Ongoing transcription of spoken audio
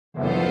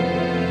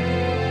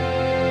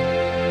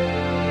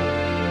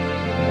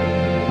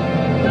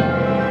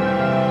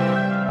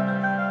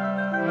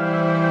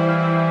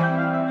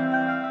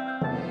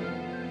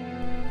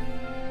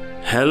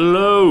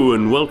Hello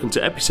and welcome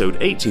to episode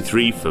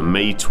 83 for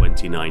May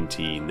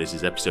 2019. This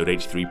is episode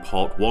 83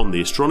 part 1,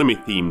 the astronomy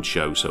themed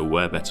show, so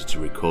where better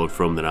to record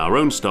from than our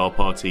own star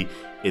party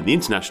in the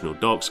International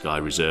Dark Sky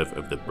Reserve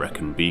of the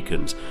Brecon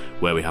Beacons,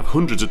 where we have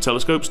hundreds of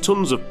telescopes,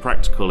 tons of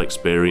practical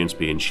experience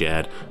being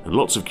shared, and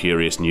lots of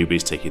curious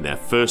newbies taking their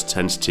first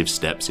tentative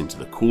steps into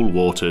the cool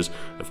waters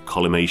of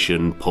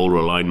collimation, polar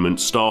alignment,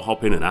 star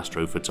hopping and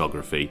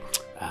astrophotography.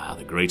 Ah,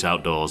 the great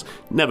outdoors.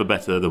 Never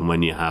better than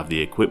when you have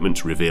the equipment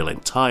to reveal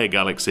entire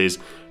galaxies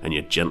and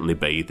you're gently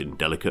bathed in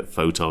delicate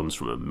photons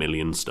from a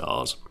million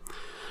stars.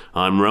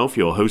 I'm Ralph,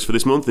 your host for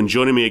this month, and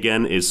joining me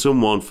again is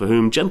someone for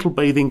whom gentle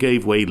bathing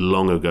gave way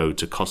long ago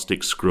to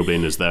caustic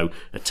scrubbing as though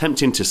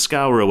attempting to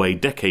scour away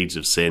decades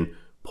of sin,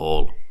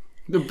 Paul.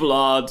 The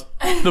blood,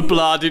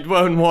 it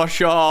won't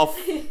wash off.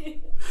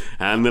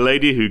 And the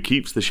lady who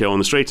keeps the show on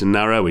the straight and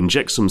narrow,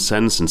 injects some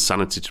sense and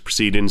sanity to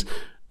proceedings,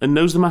 and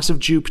knows the mass of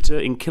Jupiter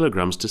in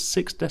kilograms to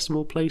 6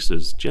 decimal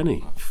places,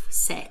 Jenny.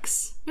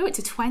 6. No, it's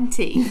to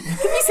 20. Give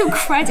me some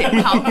credit,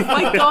 pal. Oh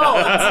my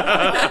God.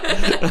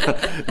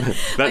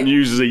 That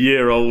news is a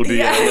year old.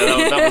 Yeah.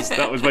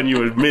 That was when you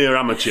were a mere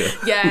amateur.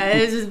 Yeah,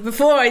 it was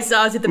before I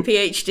started the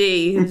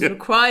PhD. I was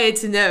required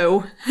to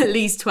know at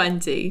least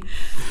 20.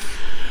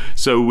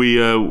 So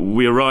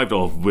we've arrived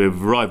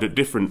at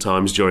different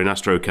times during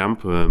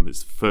AstroCamp.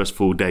 It's the first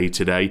full day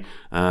today.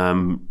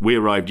 We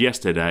arrived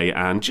yesterday,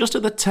 and just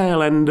at the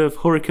tail end of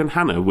Hurricane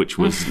Hannah, which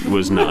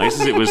was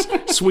nice, as it was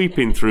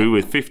sweeping through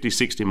with 50,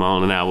 60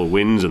 mile an hour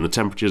winds, and the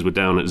temperatures were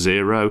down at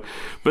 0.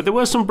 But there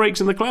were some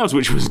breaks in the clouds,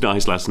 which was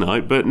nice last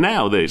night. But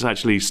now that it's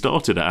actually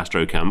started at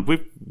AstroCamp,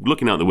 we're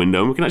looking out the window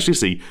and we can actually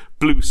see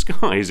blue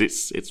skies.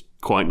 It's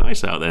quite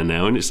nice out there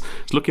now, and it's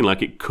looking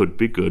like it could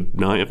be a good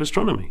night of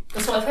astronomy.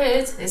 That's what I've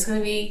heard. It's going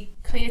to be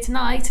clear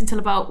tonight until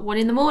about 1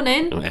 in the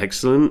morning. Oh,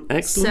 excellent.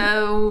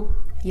 So,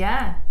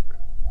 yeah.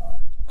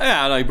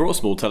 Yeah, and I brought a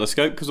small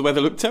telescope because the weather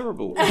looked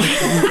terrible. Dad's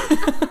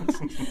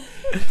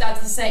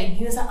the same.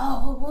 He was like,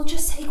 oh, well, we'll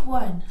just take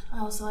one.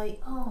 I was like,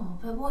 oh,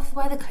 but what if the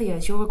weather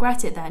clears? You'll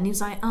regret it then. And he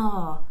was like,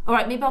 oh, all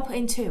right, maybe I'll put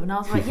in 2. And I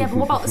was like, yeah, but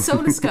what about the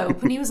solar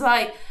scope? And he was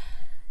like,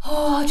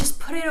 oh, just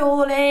put it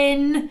all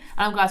in. And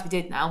I'm glad we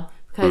did now.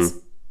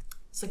 Because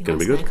it's looking going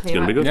to be good. It's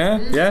going to be good.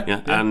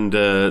 Yeah. And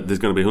there's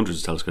going to be hundreds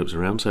of telescopes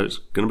around, so it's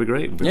going to be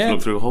great. We're going to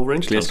look through a whole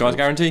range. Clear skies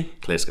guarantee.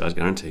 Clear skies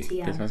guarantee.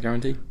 TM. Clear skies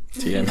guarantee.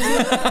 TM.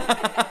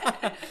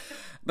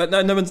 But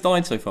no one's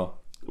died so far.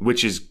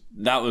 Which is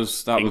that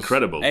was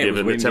incredible,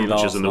 given the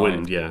temperatures and the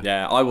wind.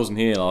 Yeah. I wasn't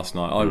here last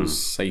night. I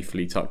was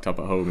safely tucked up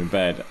at home in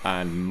bed,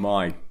 and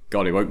my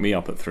God, it woke me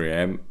up at 3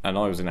 a.m. and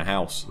I was in a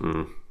house.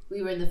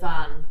 We were in the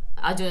van.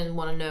 I don't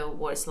want to know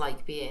what it's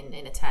like being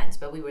in a tent,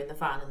 but we were in the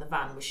van and the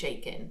van was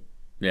shaking.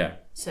 Yeah.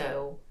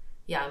 So,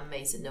 yeah, I'm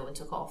amazed that no one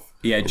took off.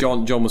 Yeah,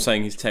 John was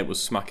saying his tent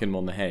was smacking him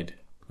on the head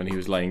when he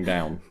was laying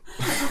down.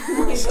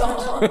 Oh my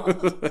God.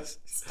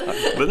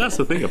 But that's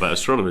the thing about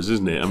astronomers,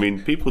 isn't it? I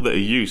mean, people that are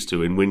used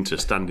to, in winter,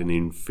 standing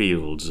in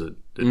fields at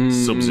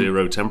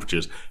sub-zero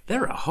temperatures,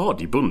 they're a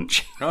hardy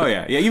bunch. Oh,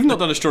 yeah. Yeah, you've not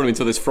done astronomy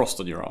until there's frost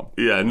on your arm.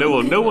 Yeah, no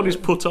one is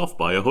put off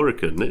by a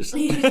hurricane. It's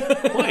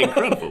quite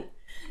incredible.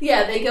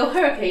 Yeah, they go,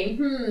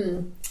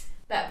 hurricane,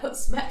 better put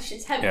some extra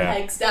tent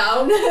pegs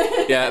down.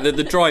 Yeah,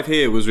 the drive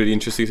here was really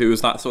interesting. It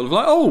was that sort of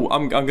like, oh,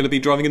 I'm going to be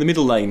driving in the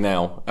middle lane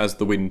now as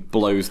the wind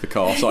blows the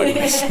car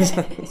sideways.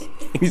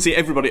 You see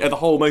everybody, the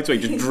whole motorway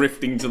just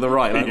drifting to the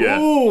right. Like,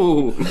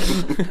 ooh!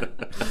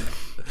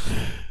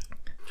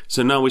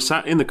 So now we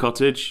sat in the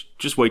cottage,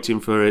 just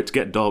waiting for it to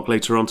get dark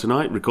later on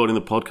tonight, recording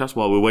the podcast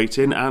while we're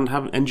waiting, and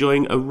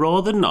enjoying a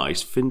rather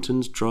nice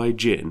Finton's dry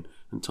gin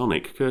and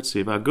tonic, courtesy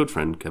of our good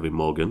friend Kevin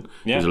Morgan,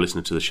 who's a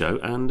listener to the show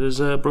and has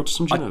brought us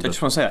some gin over. I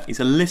just want to say that he's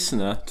a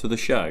listener to the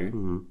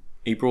show.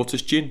 He brought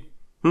us gin.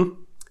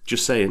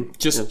 Just saying.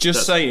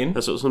 Just saying.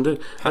 That's what some do.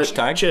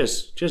 Hashtag.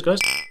 Cheers, guys.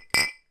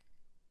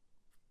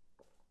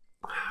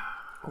 Oh,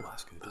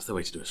 that's good. That's the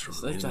way to do it.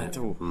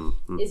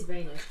 It's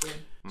very nice gin.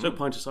 So,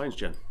 Pint of Science,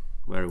 Jen.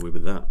 Where are we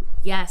with that?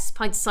 Yes,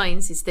 Pint of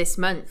Science is this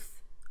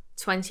month,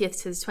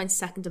 20th to the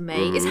 22nd of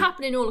May. It's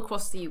happening all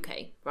across the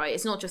UK, right?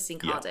 It's not just in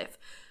Cardiff.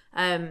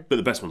 But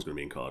the best one's going to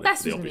be in Cardiff.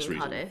 Best one's going to be in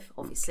Cardiff,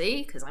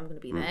 obviously, because I'm going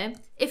to be there.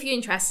 If you're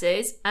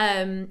interested,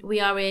 we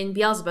are in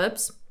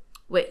Beelzebub's,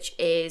 which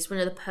is one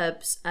of the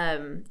pubs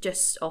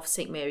just off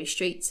St Mary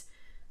Street.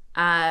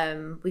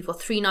 We've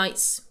got 3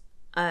 nights.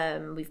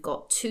 We've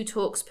got 2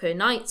 talks per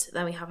night.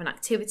 Then we have an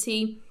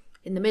activity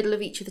in the middle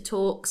of each of the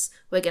talks.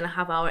 We're going to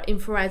have our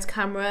infrared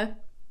camera,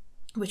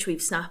 which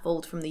we've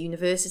snaffled from the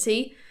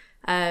university.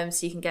 So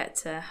you can get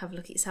to have a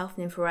look at yourself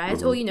in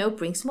infrared, or,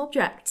 bring some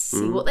objects,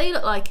 see what they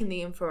look like in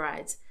the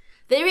infrared.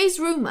 There is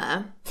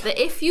rumour that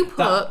if you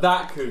put...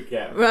 That could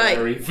get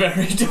very,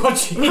 very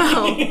dodgy.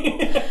 Well,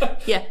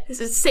 yeah, this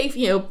is safe,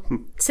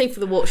 safe for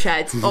the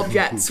watershed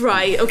objects,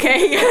 right,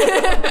 okay?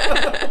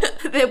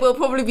 There will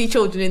probably be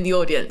children in the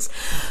audience.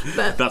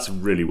 But that's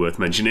really worth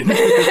mentioning.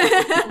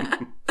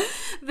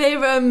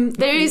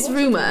 There is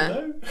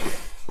rumour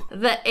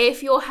that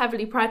if you're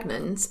heavily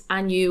pregnant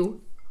and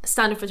you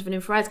stand in front of an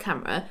infrared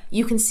camera,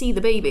 you can see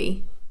the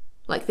baby,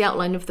 like the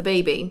outline of the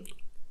baby,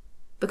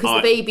 because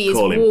the baby is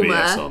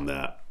BS on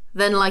that.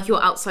 than like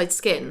your outside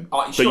skin.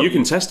 But you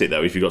can test it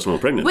though if you've got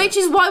someone pregnant. Which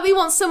is why we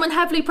want someone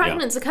heavily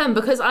pregnant to come,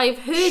 because I've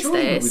heard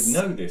surely this. you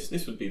would know this.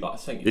 This would be like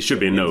saying It should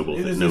be a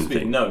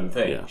known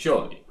thing. Yeah.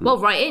 Surely. Well,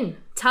 write in.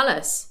 Tell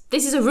us.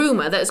 This is a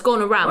rumour that has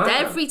gone around. Wow.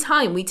 Every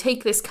time we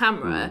take this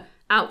camera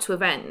out to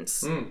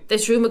events,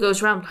 this rumour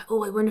goes around like,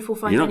 oh, I wonder if we'll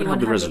find anyone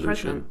heavily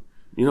pregnant.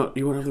 You won't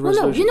have the resolution. Well,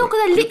 no, you're not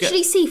going to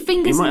literally see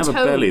fingers and toes. You might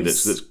have a belly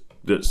that's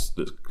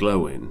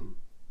glowing.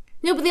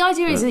 No, but the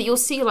idea is that you'll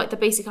see like the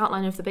basic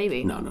outline of the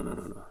baby. No.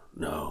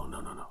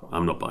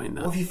 I'm not buying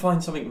that. What if you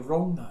find something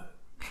wrong though?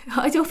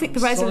 I don't think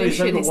the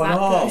resolution is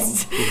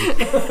that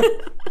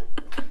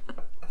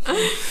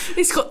good.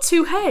 It's got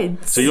 2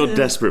 heads. So you're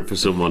desperate for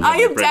someone. I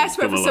am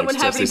desperate for someone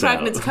heavily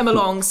pregnant to come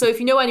along. So if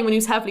you know anyone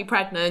who's heavily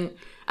pregnant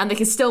and they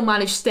can still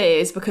manage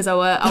stairs, because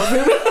our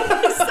room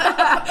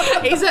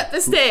is up the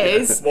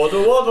stairs.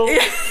 Waddle.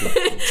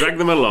 Drag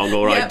them along,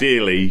 or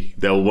ideally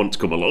they'll want to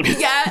come along.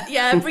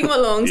 Yeah, bring them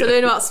along to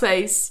learn about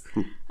space.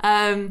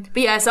 But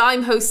yeah, so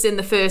I'm hosting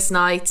the first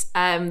night.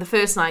 The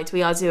first night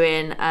we are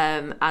doing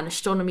an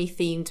astronomy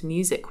themed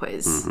music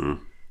quiz,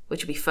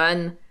 which will be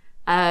fun.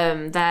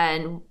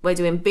 Then we're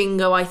doing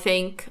bingo, I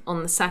think,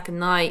 on the second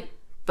night,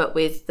 but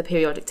with the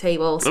periodic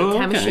table, so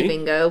chemistry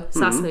bingo. So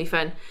that's gonna be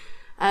fun.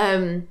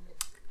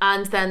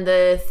 And then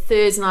the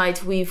third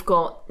night we've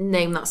got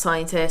Name That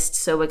Scientist,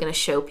 so we're going to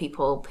show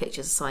people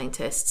pictures of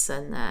scientists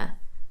and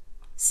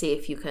see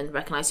if you can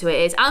recognise who it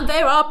is. And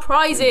there are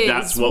prizes!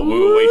 That's what we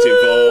were waiting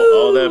for.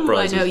 Oh, there are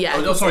prizes. I know, yeah.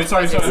 Oh, sorry.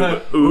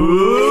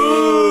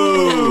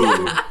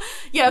 Ooh!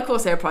 Yeah, of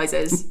course there are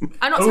prizes.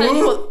 I'm not telling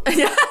you what...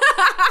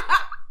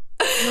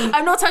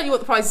 I'm not telling you what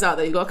the prizes are,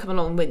 though. You've got to come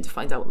along and win to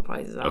find out what the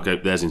prizes are. Okay,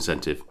 there's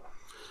incentive.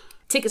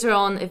 Tickets are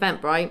on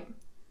Eventbrite.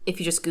 If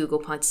you just Google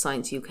Pint of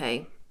Science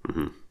UK,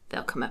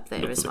 they'll come up there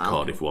as well. Look for the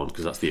Cardiff one,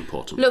 because that's the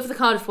important one. Look for the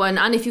Cardiff one,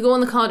 and if you go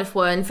on the Cardiff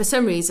one, for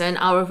some reason,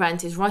 our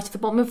event is right at the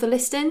bottom of the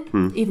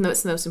listing, even though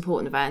it's the most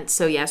important event.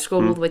 So yeah,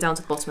 scroll all the way down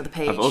to the bottom of the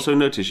page. I've also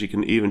noticed you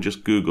can even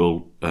just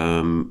Google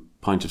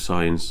Pint of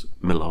Science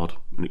Millard,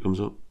 and it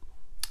comes up.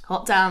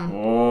 Hot damn.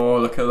 Oh,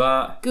 look at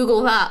that.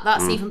 Google that.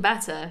 That's even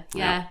better.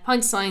 Yeah.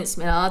 Pint of Science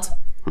Millard.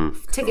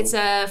 Tickets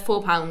are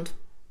 £4.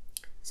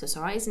 So it's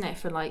alright, isn't it,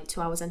 for like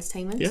 2 hours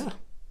entertainment? Yeah.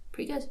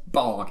 Pretty good.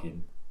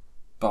 Bargain.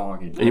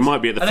 And you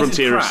might be at the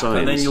frontier of science.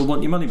 And then you'll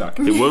want your money back.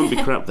 It won't be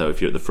crap though if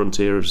you're at the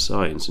frontier of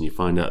science and you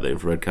find out that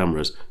infrared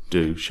cameras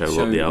do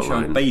show up the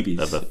outline babies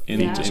of a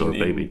fetus or a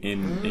baby.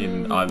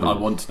 I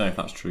want to know if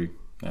that's true.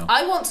 Now.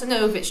 I want to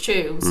know if it's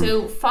true.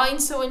 So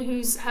find someone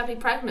who's heavily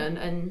pregnant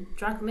and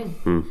drag them in.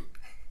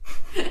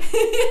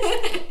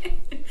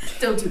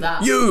 Don't do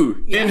that.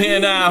 You in here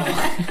now.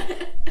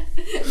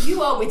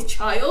 You are with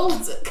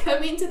child.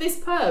 Come into this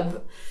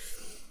pub.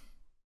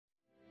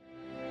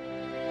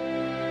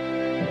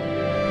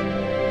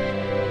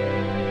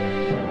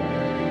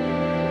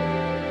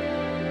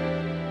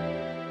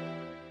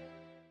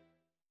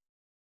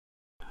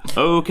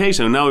 Okay,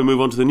 so now we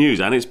move on to the news,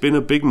 and it's been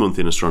a big month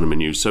in astronomy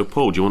news. So,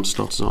 Paul, do you want to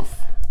start us off?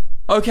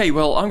 Okay,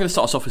 well, I'm going to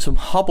start us off with some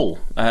Hubble.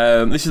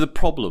 This is a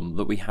problem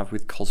that we have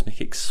with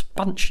cosmic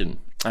expansion.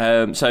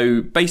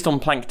 So, based on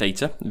Planck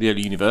data of the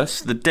early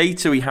universe, the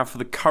data we have for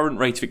the current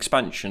rate of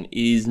expansion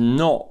is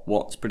not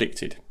what's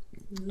predicted.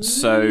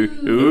 So,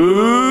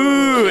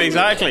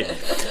 exactly.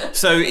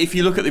 So, if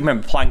you look at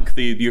remember Planck,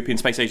 the European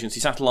Space Agency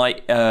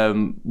satellite,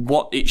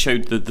 what it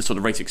showed the sort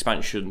of rate of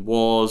expansion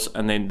was,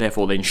 and then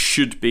therefore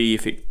should be,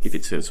 if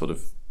it's a sort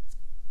of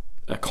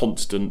a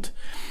constant,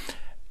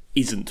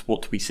 isn't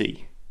what we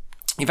see.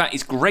 In fact,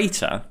 it's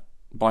greater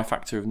by a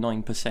factor of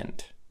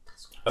 9%.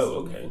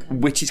 Oh, okay.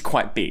 Which is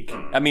quite big.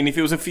 I mean, if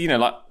it was like 1%,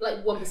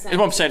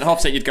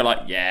 1.5%, you'd go like,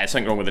 yeah,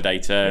 something wrong with the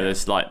data.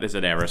 There's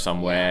an error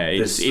somewhere.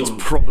 It's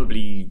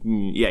probably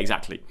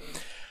exactly.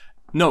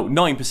 No,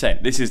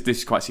 9%. This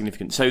is quite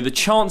significant. So the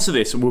chance of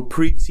this were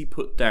previously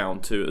put down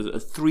to a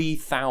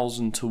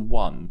 3,000 to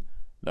 1,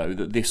 though,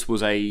 that this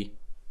was a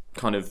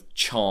kind of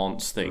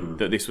chance thing,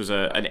 that this was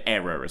an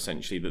error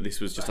essentially, that this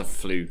was just a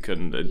fluke,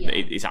 and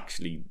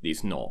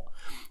it's not.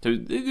 So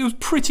it was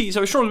pretty.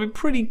 So astronomers were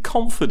pretty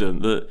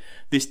confident that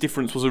this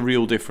difference was a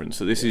real difference,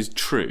 that this is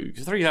true.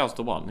 Because 3,000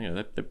 to 1,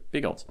 they're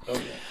big odds. Oh,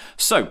 yeah.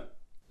 So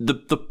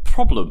the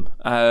problem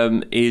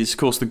is, of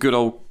course, the good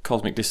old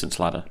cosmic distance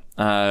ladder,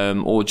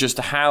 or just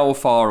how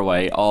far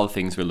away are the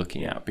things we're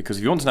looking at. Because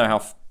if you want to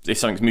know if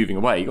something's moving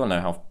away, you've got to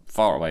know how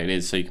far away it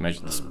is, so you can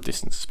measure the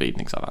distance, speed, and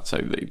things like that. So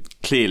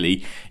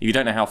clearly, if you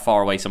don't know how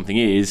far away something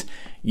is,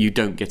 you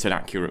don't get an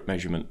accurate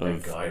measurement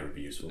of. Big guy would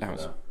be useful for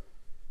that.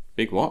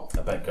 Big what?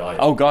 A big guy.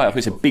 Oh, guy. I thought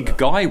you said big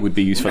guy would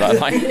be used for that.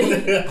 Like,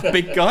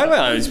 big guy?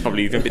 Well, he's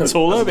probably a bit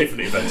taller.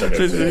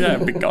 Yeah,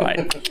 big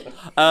guy.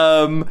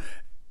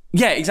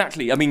 Yeah,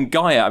 exactly. I mean,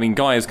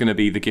 Gaia's going to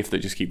be the gift that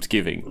just keeps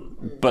giving.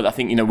 But I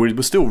think, you know,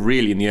 we're still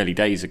really in the early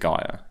days of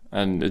Gaia.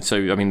 And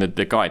so, I mean, the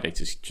Gaia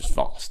data is just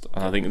vast.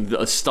 And I think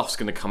the stuff's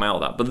going to come out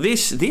of that. But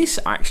this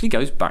actually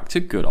goes back to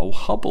good old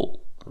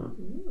Hubble.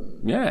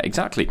 Yeah,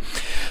 exactly.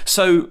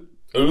 So...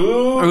 I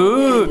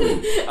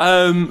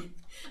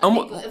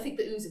think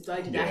the ooze have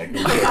died down.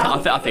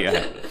 I think I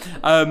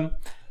have.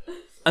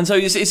 And so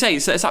it's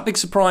that big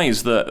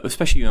surprise that,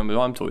 especially when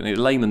I'm talking,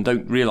 laymen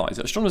don't realise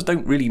that astronomers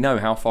don't really know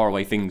how far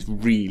away things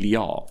really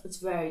are. It's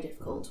very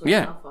difficult to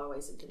know how far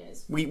away something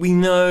is. We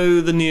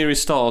know the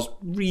nearest stars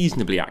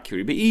reasonably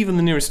accurately, but even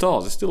the nearest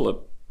stars is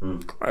still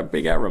quite a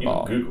big error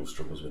bar. Even Google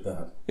struggles with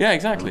that. Yeah,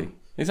 exactly.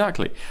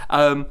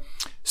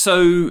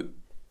 So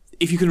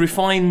if you can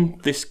refine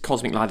this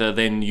cosmic ladder,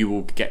 then you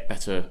will get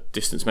better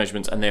distance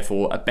measurements and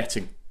therefore a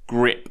better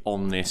grip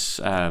on this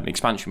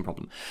expansion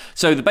problem.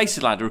 So the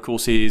basic ladder, of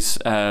course, is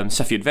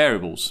Cepheid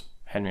variables,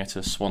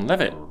 Henrietta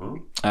Swan-Leavitt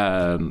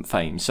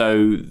fame.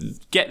 So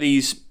get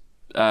these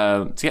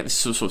to get this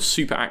sort of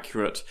super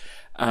accurate,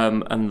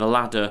 and the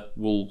ladder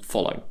will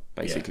follow.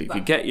 Basically, if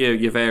you get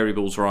your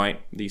variables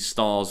right, these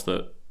stars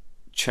that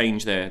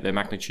change their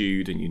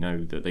magnitude, and you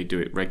know that they do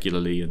it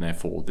regularly, and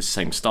therefore the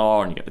same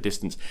star, and you get the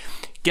distance.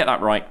 Get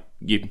that right,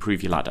 you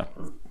improve your ladder.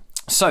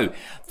 So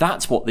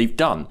that's what they've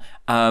done,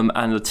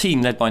 and the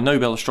team led by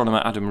Nobel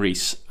astronomer Adam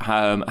Rees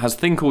has a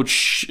thing called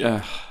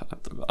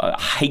I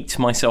hate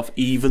myself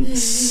even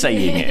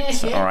saying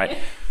it. All right,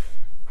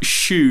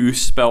 SHU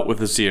spelt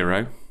with a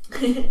 0.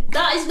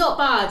 That is not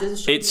bad.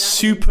 It's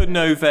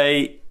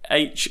supernovae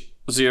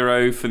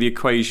H0 for the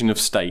equation of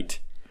state.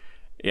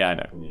 Yeah, I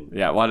know.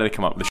 Yeah, why do they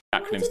come up with the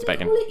acronyms to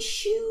bacon? Call it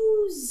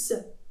shoes.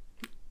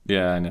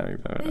 Yeah, I know.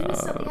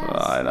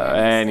 I know.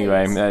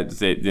 Anyway,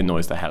 it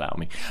annoys the hell out of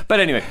me.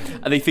 But anyway,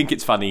 they think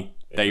it's funny.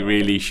 They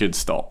really should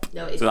stop.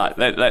 No, it's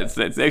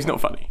it's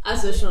not funny.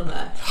 As a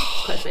astronomer,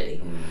 quite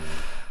funny.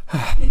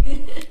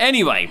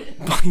 Anyway,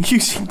 by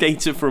using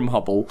data from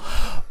Hubble,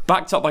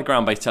 backed up by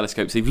ground-based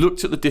telescopes, they've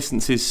looked at the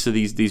distances to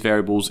these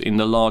variables in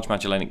the Large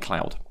Magellanic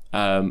Cloud.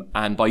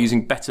 And by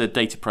using better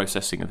data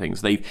processing and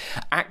things, they've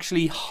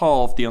actually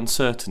halved the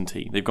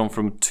uncertainty. They've gone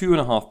from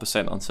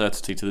 2.5%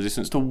 uncertainty to the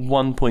distance to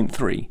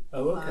 1.3.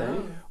 Oh, okay.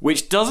 Wow.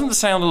 Which doesn't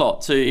sound a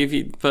lot,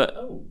 but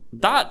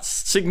that's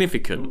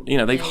significant. You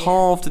know, they've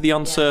halved the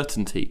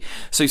uncertainty.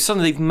 So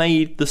suddenly they've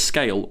made the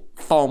scale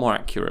far more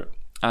accurate.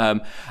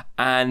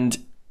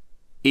 And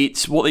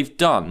it's what they've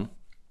done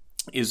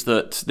is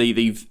that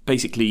they've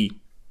basically...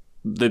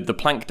 The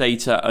Planck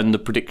data and the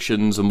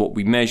predictions and what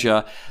we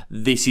measure,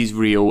 this is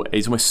real.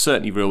 It's almost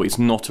certainly real. It's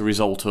not a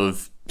result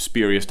of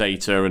spurious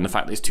data and the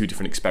fact there's 2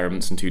 different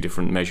experiments and 2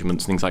 different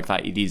measurements and things like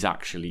that. It is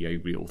actually a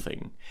real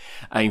thing.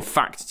 In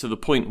fact, to the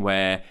point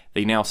where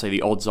they now say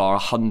the odds are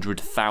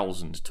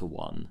 100,000 to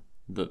 1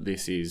 that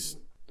this is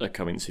a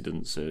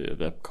coincidence,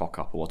 a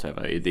cock-up or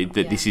whatever.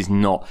 This is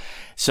not.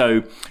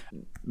 So...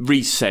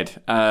 Rees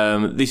said,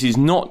 this is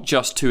not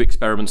just 2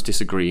 experiments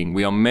disagreeing.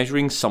 We are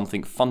measuring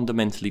something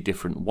fundamentally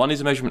different. One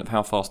is a measurement of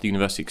how fast the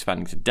universe is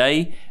expanding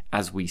today,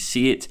 as we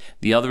see it.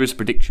 The other is a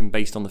prediction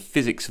based on the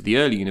physics of the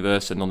early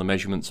universe and on the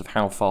measurements of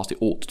how fast it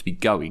ought to be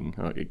going,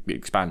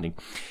 expanding.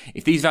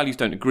 If these values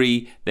don't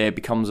agree, there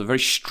becomes a very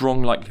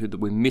strong likelihood that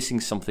we're missing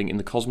something in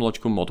the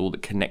cosmological model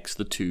that connects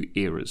the 2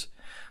 eras.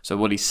 So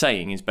what he's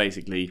saying is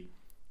basically...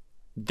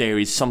 there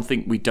is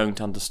something we don't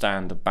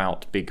understand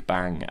about Big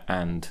Bang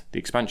and the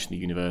expansion of the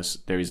universe.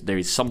 There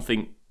is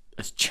something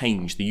has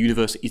changed. The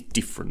universe is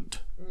different.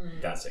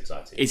 That's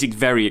exciting. It's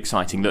very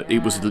exciting that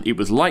it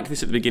was like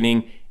this at the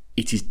beginning.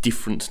 It is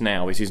different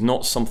now. It is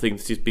not something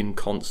that has been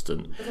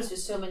constant. Because for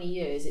so many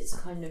years, it's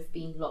kind of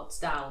been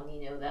locked down.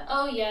 You know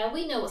that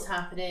we know what's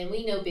happening.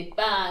 We know Big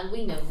Bang.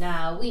 We know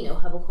now. We know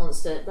Hubble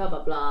constant. Blah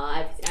blah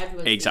blah.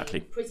 Everyone's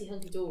exactly pretty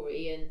hunky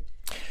dory,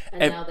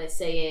 and now they're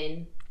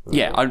saying.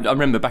 Yeah, I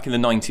remember back in the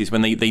 90s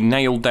when they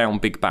nailed down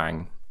Big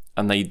Bang,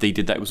 and they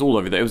did that. It was all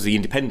over there. It was The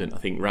Independent, I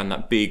think, ran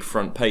that big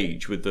front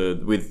page with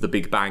the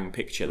Big Bang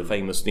picture, the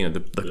famous,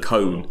 the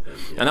cone,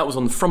 and that was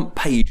on the front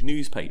page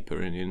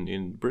newspaper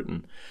in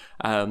Britain.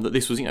 That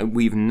this was,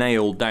 we've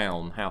nailed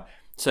down how.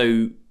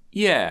 So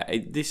yeah,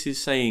 this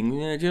is saying,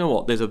 do you know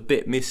what? There's a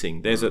bit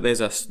missing.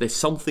 There's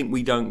something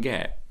we don't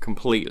get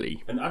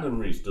completely. And Adam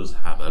Rees does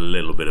have a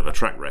little bit of a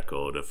track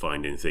record of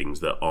finding things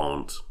that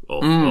aren't,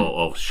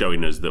 or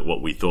showing us that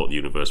what we thought the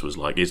universe was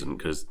like isn't,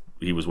 because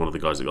he was one of the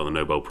guys that got the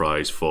Nobel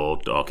Prize for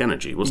dark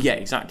energy, wasn't he? Yeah,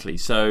 exactly.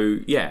 So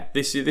yeah,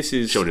 this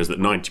is showing us that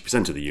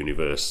 90% of the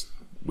universe,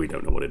 we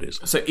don't know what it is.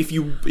 So if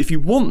you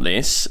want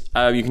this,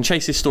 you can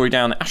chase this story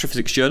down at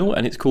Astrophysics Journal,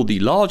 and it's called the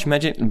Large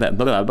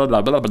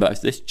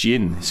This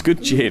gin. It's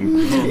good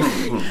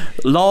gin.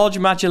 Large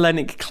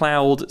Magellanic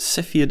Cloud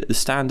Cepheid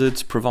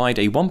standards provide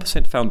a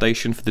 1%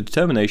 foundation for the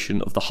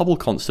determination of the Hubble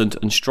constant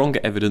and stronger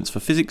evidence for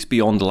physics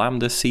beyond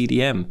lambda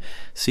CDM.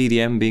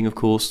 CDM being, of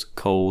course,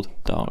 cold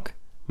dark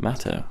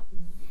matter.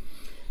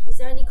 Is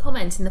there any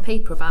comment in the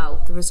paper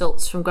about the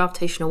results from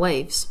gravitational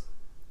waves?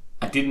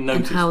 I didn't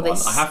notice and how one.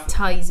 this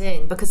ties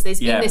in, because there's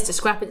been this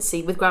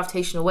discrepancy with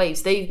gravitational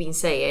waves. They've been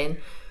saying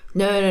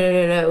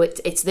no,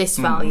 it's this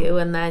value,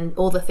 and then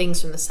all the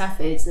things from the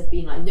Cepheids have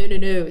been like, no,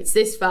 it's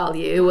this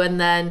value, and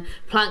then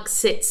Planck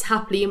sits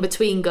happily in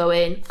between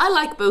going, I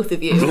like both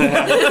of you.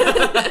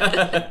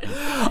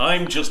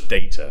 I'm just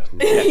data.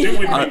 Do with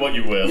me what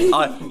you will.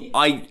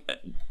 I'm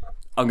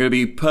going to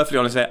be perfectly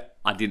honest here.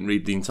 I didn't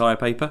read the entire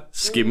paper,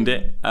 skimmed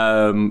it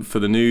for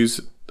the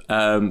news.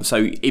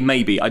 So it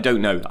may be, I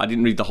don't know. I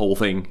didn't read the whole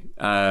thing.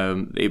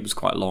 It was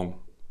quite long.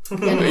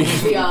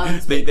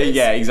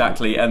 Yeah,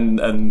 exactly,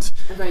 and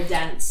very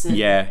dense.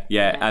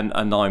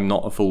 And I'm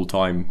not a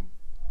full-time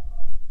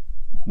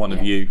one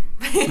of you.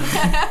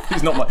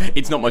 It's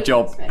not my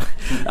job.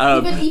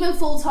 Even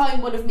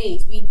full-time one of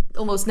me, we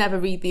almost never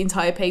read the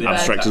entire paper.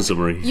 Abstract and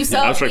summary. You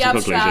start with the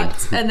abstract,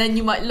 conclusion. and then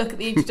you might look at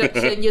the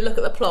introduction, you look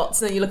at the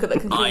plots, and then you look at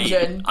the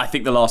conclusion. I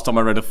think the last time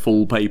I read a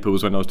full paper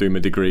was when I was doing my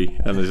degree,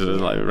 and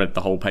I read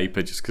the whole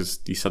paper just because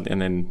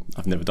and then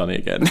I've never done it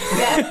again.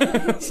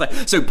 Yeah.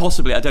 so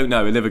possibly, I don't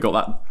know. I never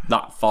got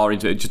that far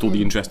into it, just all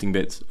the interesting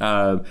bits,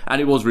 and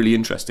it was really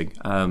interesting.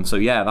 So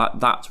yeah,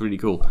 that's really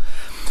cool.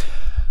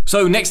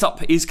 So next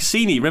up is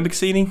Cassini. Remember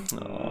Cassini?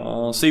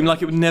 Oh, seemed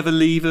like it would never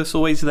leave us,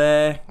 always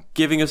there,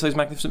 giving us those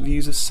magnificent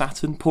views of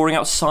Saturn, pouring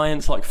out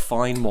science like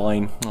fine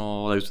wine.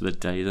 Oh, those were the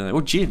days, aren't they?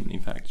 Or gin,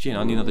 in fact. Gin,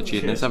 I need another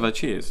gin. Let's have a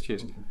cheers.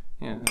 Cheers.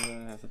 Yeah.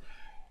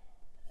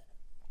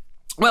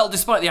 Well,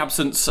 despite the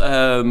absence,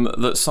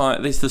 the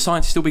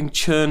science is still being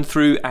churned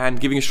through and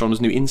giving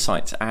astronomers new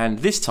insights. And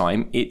this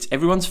time, it's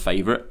everyone's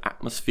favourite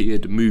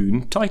atmosphered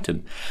moon,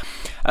 Titan.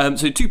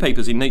 So 2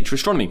 papers in Nature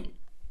Astronomy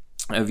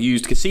have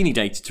used Cassini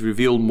data to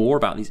reveal more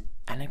about these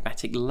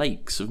enigmatic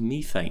lakes of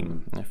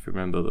methane, if you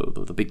remember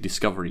the big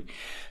discovery.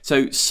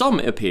 So some,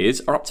 it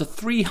appears, are up to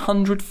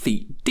 300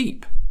 feet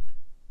deep.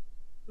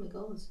 Oh my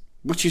God.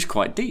 Which is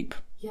quite deep.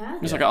 Yeah.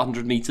 It's like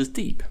 100 metres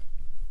deep.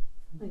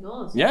 Oh my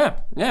God. Yeah,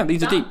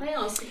 these are deep. They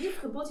are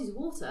significant bodies of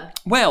water.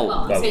 Well,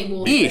 I'm saying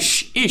water,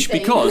 ish,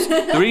 because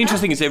the really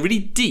interesting thing is they're really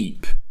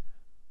deep,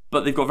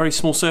 but they've got very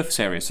small surface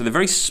areas. So they're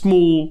very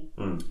small.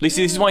 This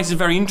is why it's a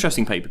very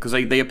interesting paper, because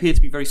they appear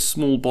to be very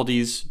small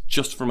bodies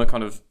just from a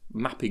kind of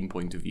mapping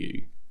point of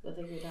view.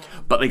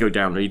 But they go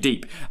down really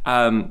deep.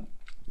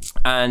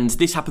 And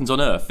this happens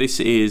on Earth. This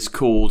is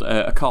called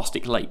a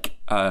karstic lake,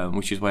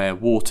 which is where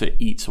water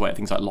eats away at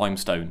things like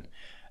limestone.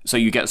 So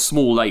you get a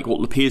small lake,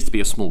 what appears to be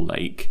a small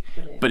lake,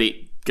 but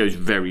it goes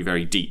very,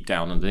 very deep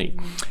down underneath.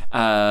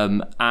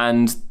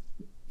 And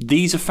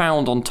these are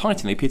found on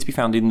Titan. They appear to be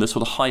found in the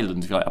sort of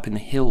highlands, if you like, up in the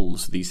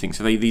hills, these things.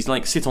 So these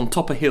like sit on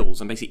top of hills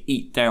and basically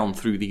eat down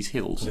through these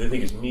hills. Do you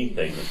think it's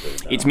methane that's doing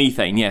that? It's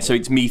methane, yeah. So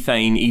it's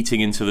methane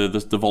eating into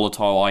the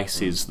volatile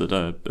ices that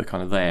are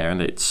kind of there.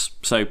 And it's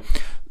so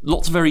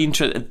lots of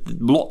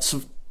lots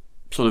of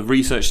sort of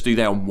research to do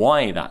there on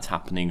why that's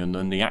happening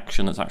and the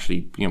action that's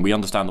actually, we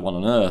understand the one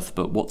on Earth,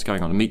 but what's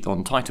going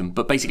on Titan.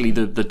 But basically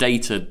the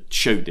data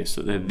showed this,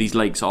 that these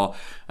lakes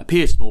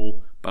appear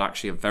small, but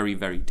actually are very,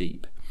 very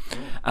deep.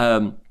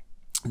 Then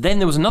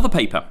there was another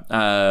paper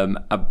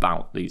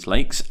about these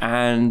lakes,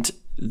 and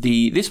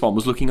this one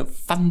was looking at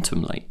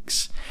phantom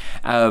lakes.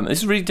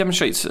 This really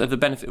demonstrates the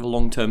benefit of a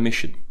long-term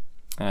mission,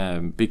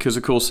 because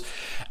of course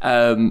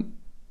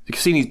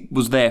Cassini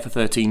was there for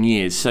 13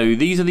 years. So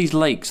these are these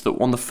lakes that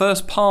on the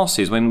first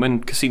passes,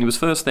 when Cassini was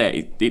first there,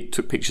 it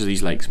took pictures of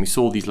these lakes, and we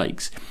saw these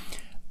lakes.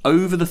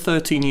 Over the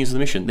 13 years of the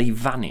mission, they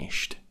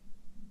vanished,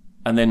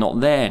 and they're not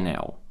there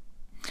now.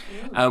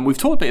 We've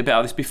talked a bit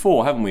about this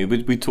before, haven't we?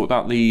 We talked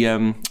about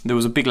there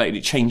was a big lake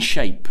that changed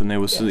shape, and there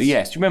was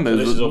yes. Do you remember? So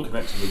this is all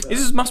connected with that.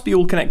 This must be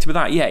all connected with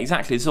that. Yeah,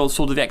 exactly. It's all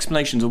sort of the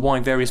explanations of why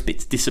various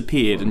bits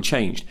disappeared and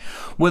changed.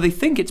 Well, they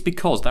think it's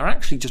because they're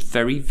actually just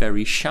very,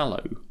 very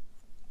shallow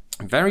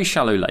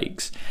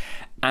lakes,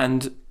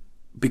 and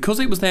because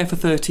it was there for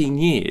 13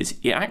 years,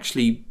 it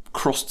actually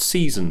crossed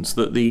seasons.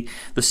 That the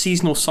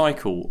seasonal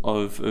cycle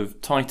of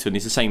Titan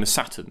is the same as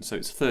Saturn, so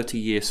it's a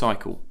 30-year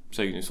cycle.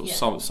 So sort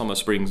of summer,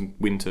 spring,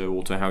 winter,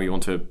 autumn, how you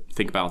want to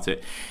think about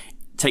it,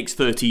 takes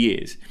 30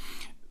 years.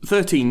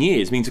 13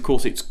 years means, of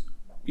course, it's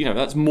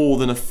that's more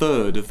than a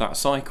third of that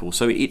cycle.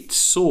 So it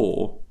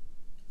saw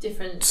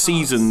different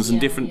seasons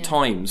and different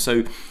times.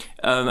 So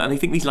and they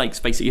think these lakes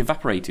basically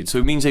evaporated. So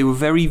it means they were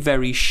very,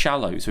 very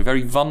shallow, so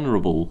very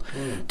vulnerable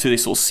to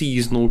this sort of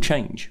seasonal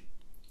change.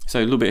 So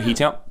a little bit of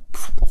heating up,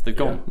 off they've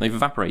gone. They've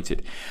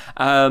evaporated.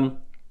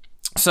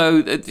 So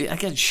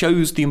again,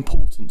 shows the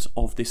importance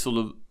of this sort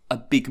of a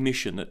big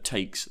mission that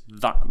takes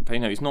that.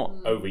 It's not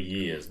over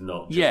years,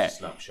 not just a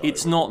snapshot.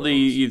 It's not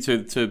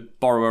to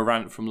borrow a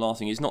rant from last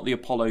thing. It's not the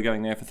Apollo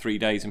going there for 3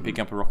 days and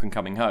picking up a rock and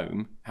coming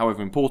home.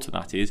 However important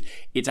that is,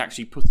 it's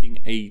actually putting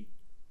a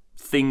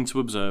thing to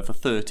observe for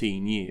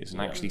 13 years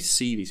and actually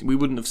see these. We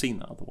wouldn't have seen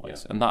that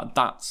otherwise. And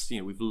that's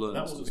we've learned.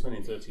 That wasn't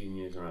spending 13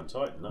 years around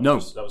Titan. That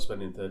was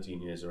spending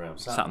 13 years around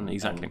Saturn,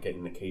 exactly. And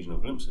getting occasional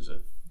glimpses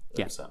of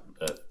Saturn,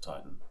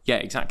 Titan. Yeah,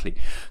 exactly.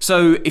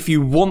 So if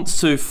you want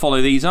to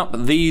follow these up,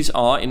 these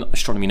are in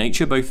Astronomy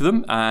Nature, both of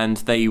them, and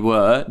they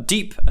were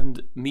deep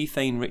and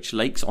methane-rich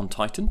lakes on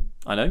Titan.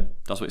 I know,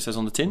 that's what it says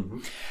on the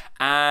tin.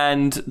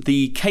 And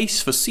the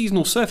case for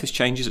seasonal surface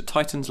changes at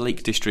Titan's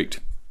Lake District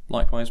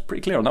likewise,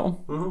 pretty clear on that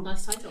one.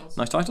 Nice titles.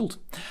 Nice titles.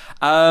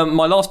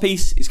 My last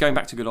piece is going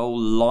back to good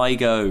old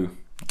LIGO.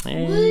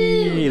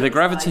 Hey, the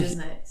gravity.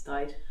 Isn't it? It's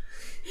died.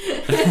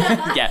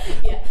 Yeah.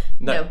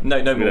 No.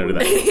 No more with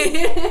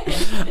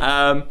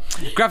that.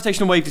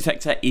 Gravitational wave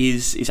detector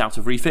is out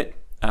of refit,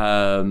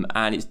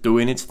 and it's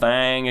doing its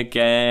thing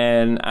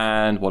again.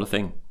 And what a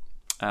thing!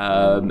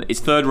 Its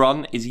third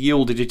run is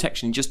yielded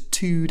detection in just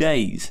 2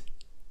 days.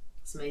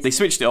 They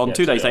switched it on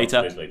 2 days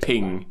later.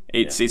 Ping!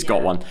 It's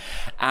got one,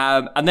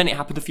 and then it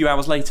happened a few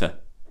hours later.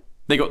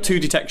 They got 2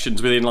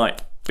 detections within like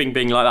bing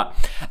bing like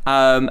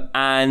that.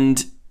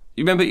 And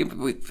you remember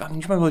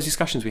those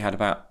discussions we had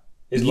about.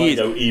 Is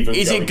LIGO even?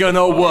 Is it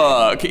gonna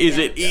work? Is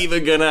it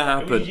even gonna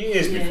happen?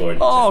 Years before.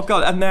 Oh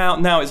god! And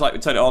now it's like we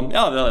turn it on.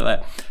 Oh,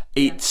 there.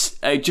 It's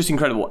just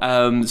incredible.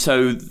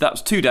 So that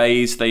was 2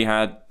 days. They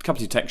had a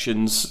couple of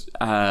detections,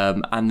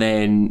 and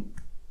then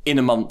in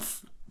a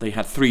month they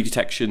had 3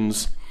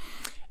 detections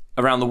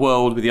around the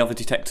world with the other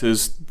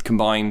detectors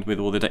combined with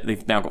all the.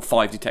 They've now got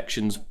 5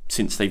 detections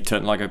since they've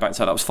turned LIGO back.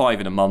 So that was 5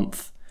 in a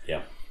month.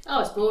 Yeah.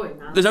 Oh, it's boring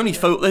now. There's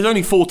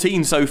only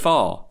 14 so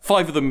far.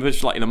 5 of them were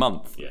just like in a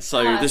month. Yeah.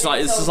 So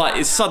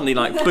it's suddenly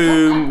like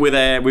boom, we're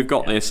there, we've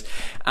got this.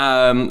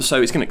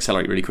 So it's going to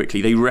accelerate really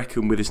quickly. They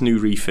reckon with this new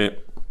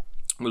refit,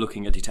 we're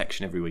looking at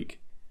detection every week.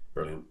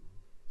 Brilliant.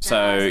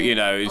 So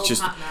it's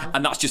just,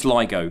 and that's just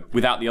LIGO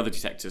without the other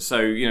detectors.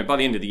 So by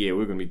the end of the year,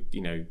 we're going to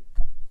be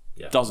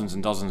dozens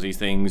and dozens of these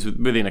things.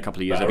 Within a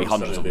couple of years, there'll be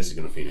hundreds of them. This is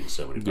going to feed into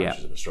so many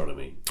branches of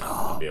astronomy.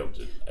 And be able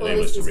to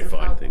enable us this to is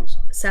refine help things.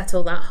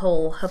 Settle that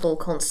whole Hubble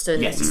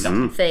constant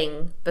exactly.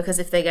 thing, because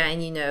if they're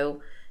getting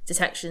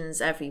detections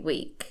every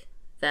week,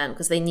 then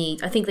because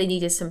I think they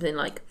needed something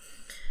like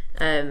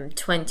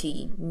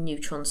 20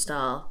 neutron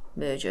star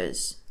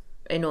mergers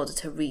in order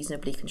to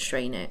reasonably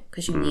constrain it,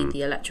 because you need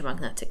the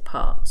electromagnetic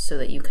part so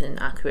that you can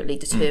accurately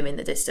determine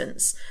the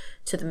distance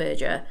to the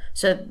merger.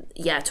 So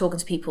talking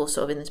to people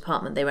sort of in the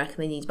department, they reckon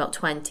they need about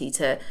 20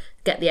 to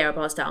get the error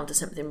bars down to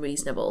something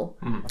reasonable.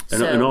 And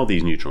are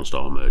these neutron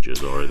star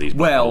mergers, or are these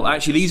black hole mergers?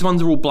 Actually these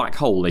ones are all black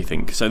hole, they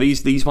think. So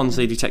these ones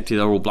they detected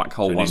are all black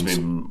hole ones. It needs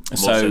to be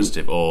more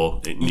sensitive,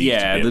 or it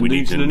needs to be, we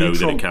need to know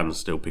that it can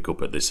still pick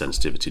up at this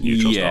sensitivity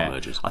neutron star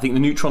mergers. I think the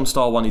neutron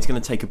star one is going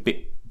to take a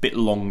bit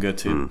longer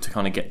to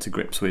kind of get to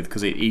grips with,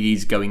 because it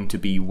is going to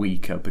be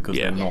weaker because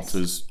they're not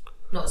as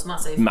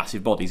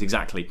massive bodies,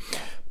 exactly.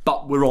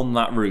 But we're on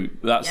that route.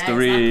 That's the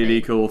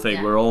really cool thing.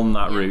 Yeah. We're on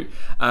that route.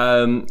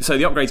 So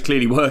the upgrade's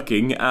clearly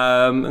working.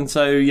 And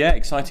so,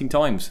 exciting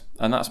times.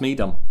 And that's me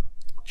done.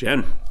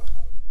 Jen.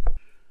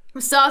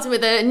 We're starting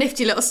with a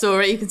nifty little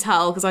story, you can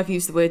tell, because I've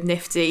used the word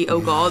nifty.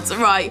 Oh, God.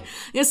 Right.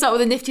 I'm going to start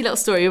with a nifty little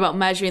story about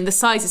measuring the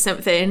size of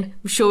something.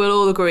 I'm sure we'll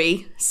all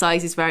agree.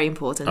 Size is very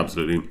important.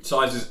 Absolutely.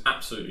 Size is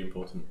absolutely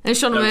important. And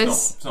astronomers... No,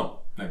 it's not.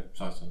 No,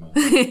 size doesn't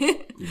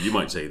matter. You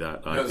might say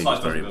that. I think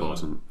it's very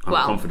important. I'm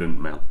well, a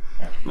confident Mel.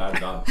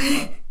 No.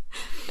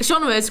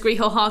 Astronomers agree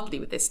wholeheartedly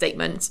with this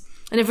statement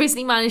and have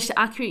recently managed to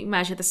accurately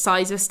measure the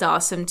size of a star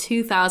some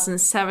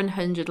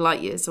 2,700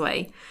 light years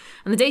away.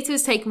 And the data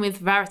was taken with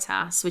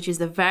VERITAS, which is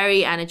the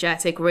Very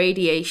Energetic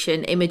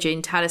Radiation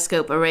Imaging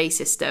Telescope Array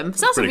System.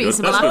 So that's a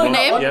reasonable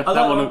acronym. Yeah,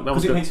 that one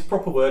was good. good. It's a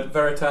proper word,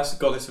 VERITAS,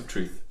 Goddess of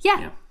Truth.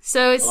 Yeah.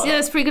 So it's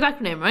a pretty good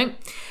acronym, right?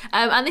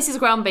 And this is a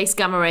ground-based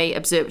gamma ray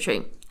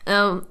observatory.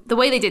 The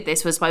way they did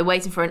this was by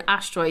waiting for an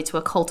asteroid to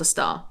occult a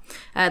star.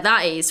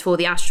 That is for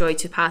the asteroid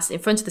to pass in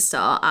front of the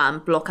star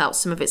and block out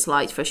some of its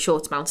light for a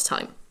short amount of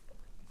time.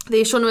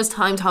 The astronomers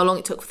timed how long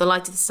it took for the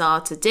light of the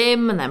star to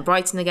dim and then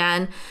brighten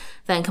again,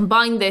 then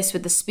combined this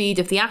with the speed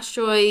of the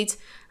asteroid,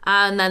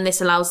 and then this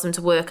allows them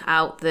to work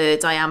out the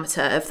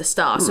diameter of the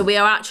star. So we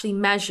are actually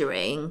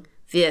measuring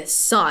the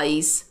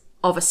size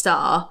of a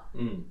star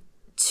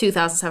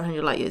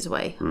 2,700 light years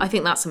away. I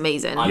think that's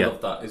amazing. I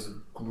love that. It's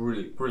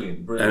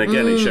brilliant. And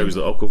again, it shows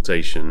that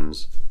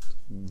occultations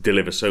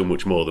deliver so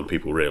much more than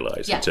people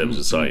realise in terms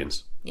of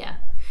science. Yeah.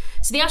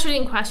 So the asteroid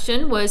in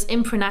question was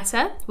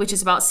Impruneta, which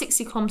is about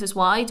 60 kilometres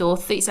wide, or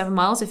 37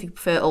 miles if you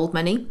prefer old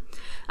money.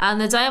 And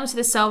the diameter of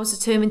the star was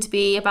determined to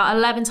be about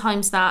 11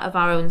 times that of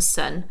our own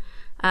sun.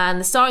 And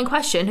the star in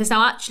question has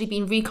now actually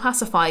been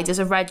reclassified as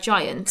a red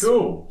giant.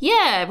 Cool.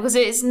 Yeah, because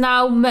it's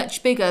now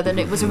much bigger than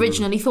it was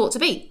originally thought to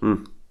be.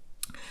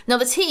 Now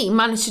the team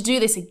managed to do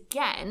this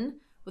again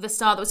with a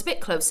star that was a bit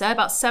closer,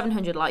 about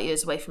 700 light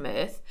years away from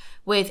Earth,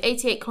 with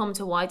 88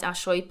 kilometre wide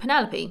asteroid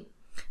Penelope.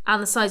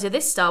 And the size of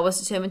this star was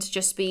determined to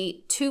just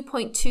be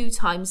 2.2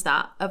 times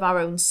that of our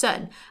own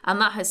sun. And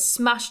that has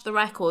smashed the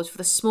record for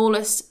the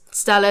smallest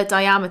stellar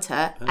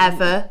diameter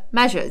ever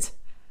measured.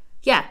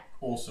 Yeah.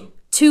 Awesome.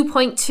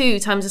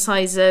 2.2 times the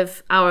size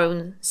of our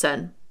own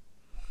sun.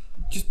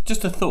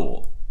 Just a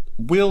thought.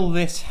 Will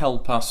this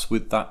help us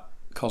with that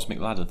cosmic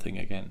ladder thing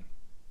again?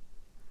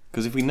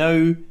 Because if we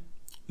know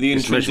the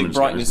intrinsic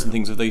brightness and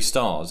things of those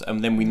stars,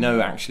 and then we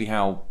know actually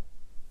how,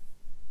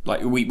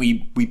 like,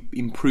 we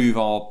improve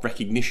our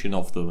recognition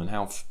of them and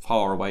how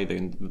far away they,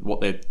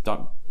 what their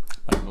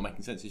I'm not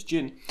making sense, it's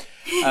gin.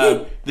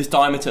 This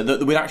diameter,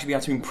 that we'd actually be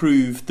able to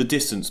improve the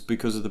distance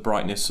because of the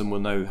brightness, and we'll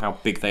know how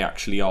big they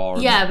actually are.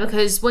 Yeah,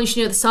 because once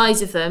you know the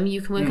size of them,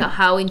 you can work out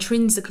how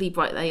intrinsically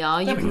bright they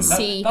are. You can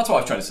see. That's what I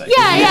was trying to say.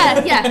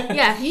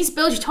 Yeah. You just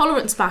build your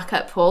tolerance back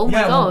up, Paul.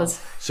 My God.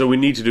 So we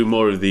need to do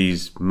more of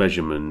these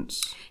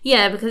measurements.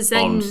 Yeah, because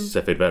then on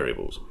Cepheid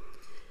variables.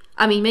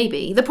 I mean,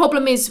 maybe the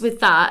problem is with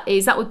that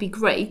would be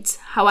great.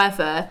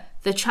 However,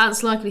 the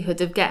chance likelihood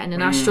of getting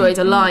an asteroid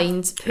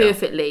aligned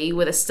perfectly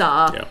with a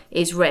star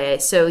is rare.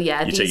 So you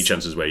take your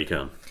chances where you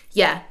can.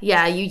 Yeah.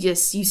 You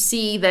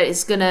see that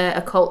it's gonna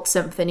occult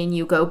something, and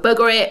you go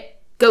bugger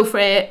it, go for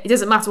it. It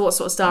doesn't matter what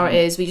sort of star it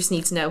is. We just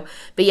need to know.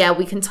 But yeah,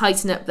 we can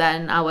tighten up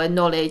then our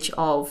knowledge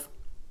of,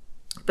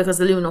 because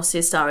the luminosity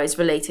of a star is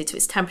related to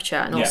its temperature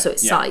and also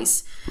its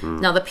size.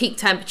 Now, the peak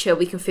temperature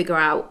we can figure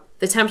out.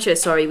 The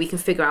temperature, we can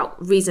figure out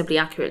reasonably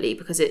accurately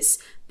because it's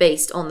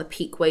based on the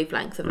peak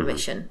wavelength of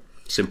emission.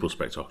 Simple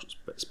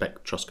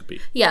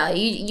spectroscopy. Yeah,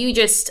 you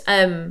just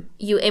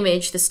you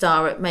image the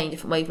star at many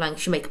different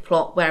wavelengths. You make a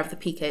plot wherever the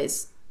peak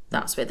is.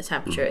 That's where the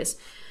temperature is.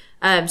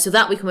 So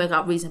that we can work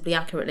out reasonably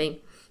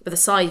accurately. But the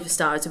size of a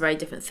star is a very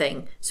different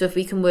thing. So if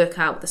we can work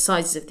out the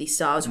sizes of these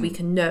stars, we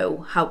can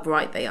know how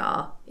bright they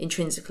are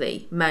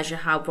intrinsically, measure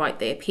how bright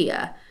they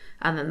appear,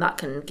 and then that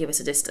can give us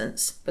a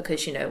distance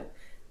because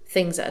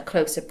things that are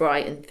close are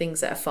bright and things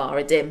that are far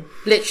are dim,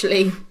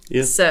 literally.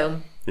 Yeah.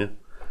 So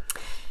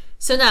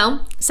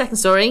now, second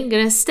story, I'm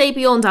going to stay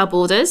beyond our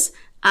borders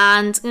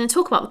and I'm going to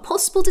talk about the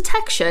possible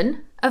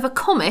detection of a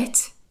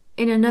comet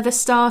in another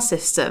star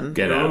system.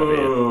 Get out of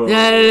here.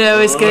 No,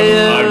 it's good.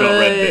 I've not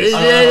read this.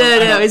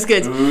 No, it's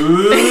good.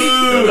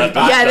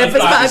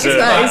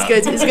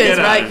 It's good, Get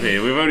right? out of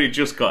here. We've only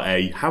just got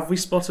have we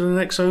spotted an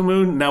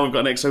exomoon? Now we've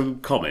got an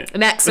exocomet. An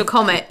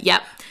exocomet,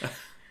 yep.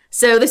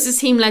 So this is a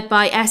team led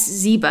by S.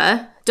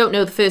 Zieber. Don't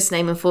know the first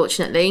name,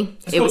 unfortunately.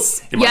 It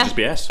might just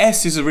be S.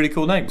 S is a really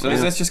cool name, so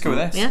let's just go with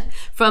S. Yeah,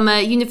 from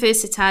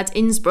Universität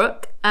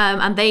Innsbruck,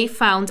 and they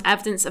found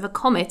evidence of a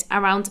comet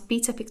around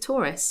Beta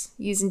Pictoris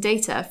using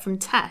data from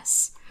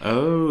TESS.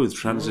 Oh, the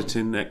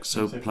Transiting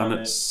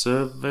Exoplanet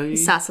Survey?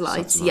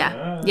 Satellites,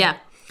 yeah.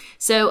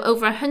 So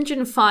over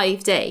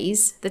 105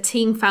 days, the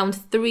team found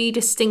 3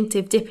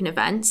 distinctive dipping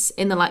events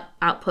in the light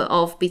output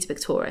of Beta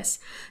Pictoris.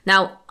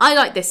 Now, I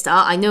like this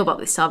star. I know about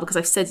this star because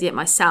I've studied it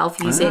myself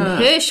using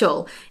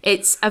Herschel.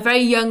 It's a very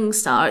young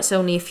star. It's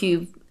only a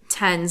few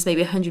tens,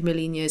 maybe 100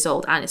 million years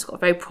old, and it's got a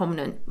very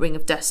prominent ring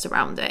of dust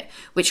around it,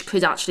 which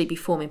could actually be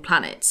forming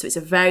planets. So it's a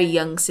very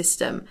young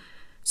system.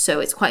 So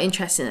it's quite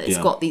interesting that it's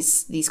got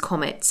these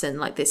comets and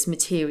like this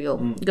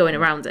material going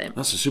around it.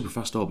 That's a super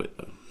fast orbit,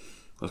 though.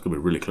 That's going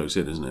to be really close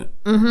in, isn't it?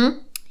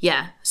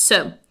 Yeah.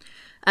 So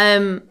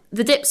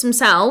the dips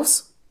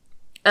themselves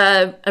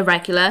are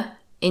irregular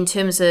in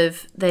terms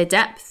of their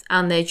depth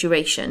and their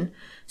duration.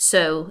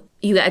 So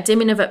you get a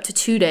dimming of up to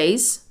 2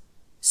 days.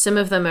 Some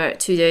of them are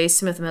at 2 days,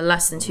 some of them are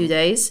less than 2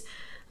 days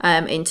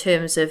in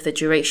terms of the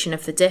duration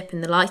of the dip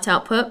in the light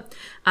output.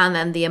 And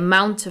then the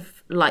amount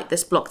of light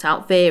that's blocked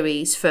out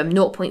varies from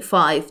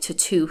 0.5 to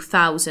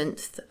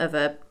 2,000th of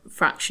a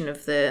fraction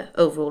of the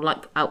overall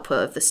light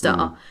output of the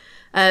star.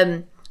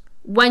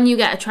 When you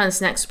get a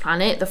transiting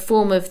exoplanet, the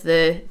form of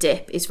the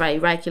dip is very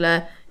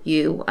regular.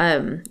 You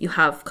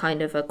have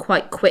kind of a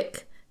quite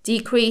quick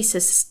decrease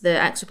as the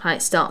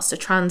exoplanet starts to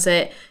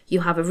transit.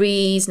 You have a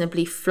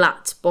reasonably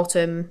flat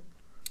bottom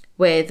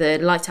where the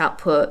light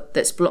output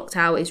that's blocked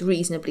out is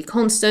reasonably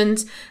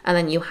constant, and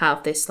then you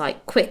have this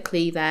like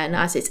quickly then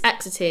as it's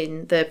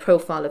exiting the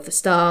profile of the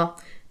star,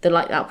 the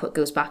light output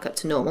goes back up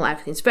to normal.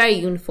 Everything's very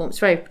uniform, it's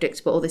very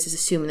predictable. This is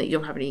assuming that you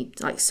don't have any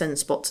like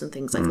sunspots and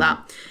things like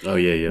that. Oh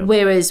yeah.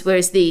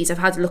 Whereas these, I've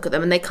had to look at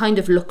them and they kind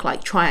of look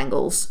like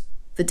triangles,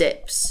 the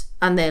dips,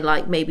 and they're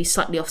like maybe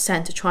slightly off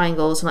center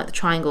triangles, and like the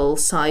triangle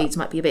sides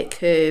might be a bit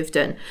curved,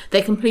 and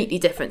they're completely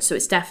different. So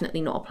it's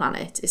definitely not a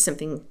planet. It's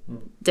something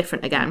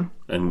different again.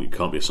 And it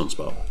can't be a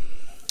sunspot.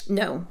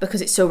 No,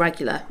 because it's so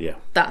regular. Yeah,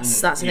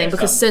 that's the thing.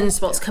 Because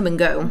sunspots come and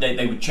go.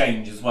 They would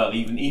change as well.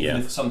 Even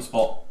if a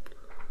sunspot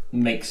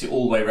makes it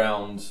all the way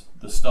around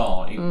the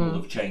star, it will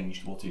have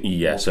changed what it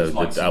was so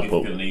like the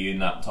output significantly in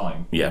that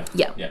time. Yeah.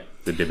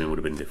 The dimming would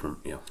have been different.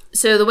 Yeah.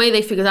 So the way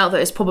they figured out that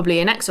it's probably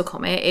an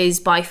exocomet is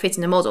by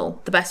fitting a model.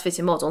 The best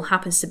fitting model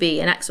happens to be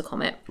an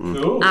exocomet,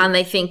 and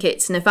they think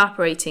it's an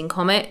evaporating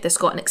comet that's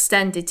got an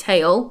extended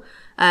tail.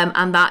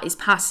 And that is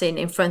passing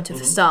in front of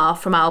the star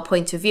from our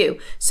point of view.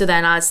 So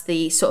then as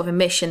the sort of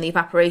emission, the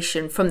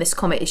evaporation from this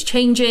comet is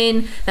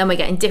changing, then we're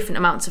getting different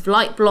amounts of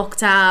light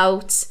blocked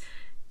out.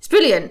 It's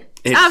brilliant.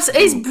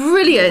 It's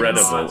brilliant.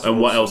 Incredible. And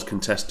what else can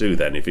TESS do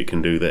then if it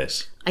can do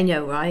this? I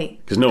know, right?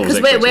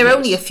 Because we're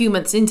only a few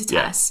months into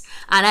TESS.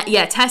 And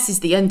TESS is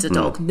the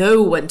underdog.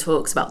 No one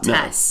talks about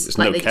TESS. It's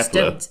no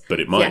Kepler, but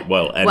it might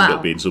end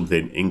up being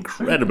something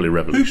incribly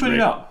revolutionary.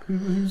 Who put it up?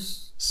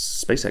 Who's...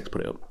 SpaceX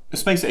put it up.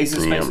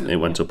 It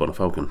went up on a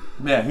Falcon.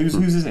 Yeah, whose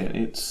is it?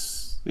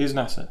 It's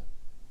NASA.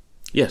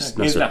 Yes,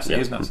 NASA. It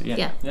is NASA.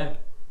 Yeah. But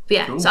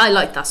yeah, cool. So I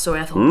liked that story.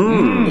 I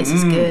thought, this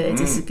is good.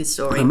 This is a good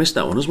story. I missed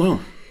that one as well.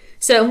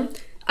 So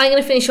I'm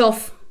going to finish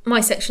off my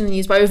section of the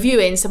news by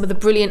reviewing some of the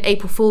brilliant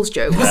April Fool's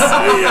jokes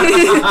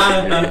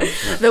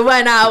that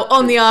went out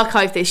on the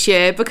archive this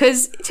year,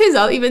 because it turns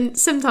out even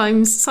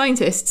sometimes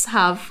scientists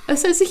have a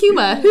sense of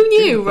humour. Who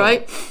knew,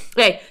 right?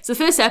 Okay, so the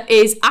first step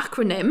is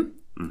acronym.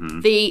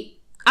 The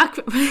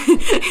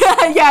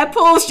yeah,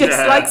 Paul's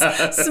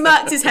just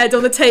smacked his head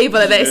on the table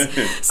at this.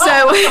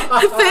 So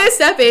the first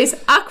step is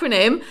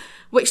acronym,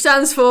 which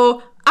stands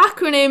for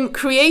acronym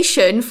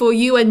creation for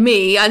you and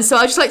me. And so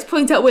I just like to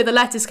point out where the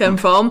letters come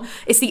from.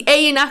 It's the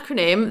A in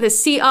acronym, the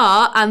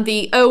CR and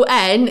the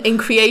ON in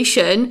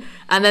creation,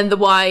 and then the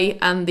Y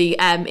and the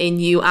M in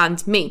you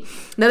and me.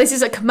 Now this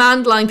is a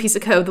command line piece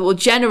of code that will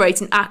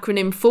generate an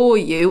acronym for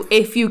you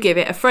if you give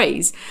it a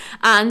phrase.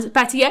 And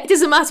better yet, it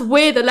doesn't matter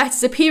where the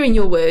letters appear in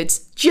your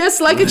words,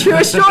 just like a true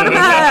astronomer.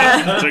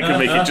 So it can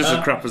make it just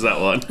as crap as that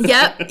one.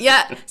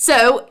 Yeah.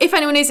 So if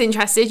anyone is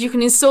interested, you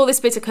can install this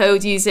bit of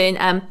code using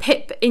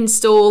pip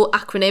install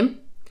acronym.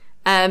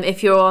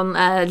 If you're on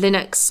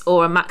Linux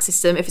or a Mac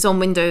system. If it's on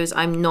Windows,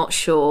 I'm not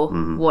sure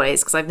what it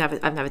is, because I've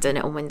never done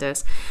it on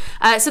Windows.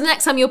 So the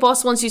next time your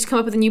boss wants you to come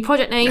up with a new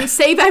project name,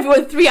 save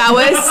everyone 3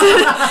 hours,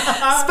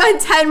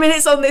 spend 10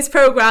 minutes on this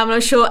program, and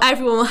I'm sure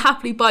everyone will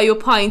happily buy your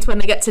pint when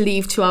they get to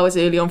leave 2 hours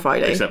early on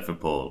Friday. Except for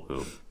Paul,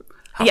 who'll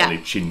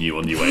happily chin you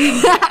on your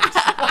way out.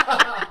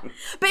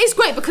 But it's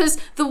great because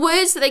the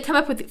words that they come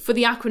up with for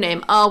the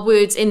acronym are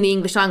words in the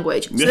English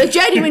language. So they're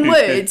genuine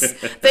words.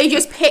 They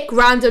just pick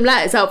random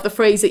letters out of the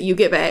phrase that you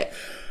give it.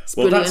 It's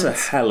brilliant. That's a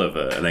hell of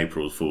an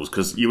April Fool's,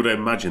 because you would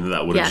imagine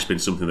that would have just been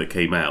something that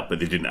came out, but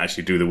they didn't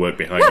actually do the work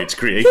behind it to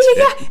create it.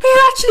 Yeah,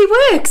 it actually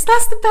works.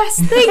 That's the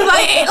best thing.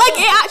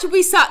 It actually,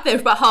 we sat there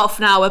for about half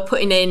an hour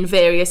putting in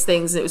various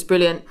things, and it was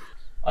brilliant.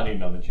 I need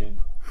another gin.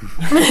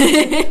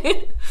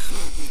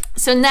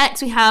 So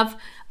next we have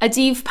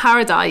Adiv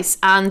Paradise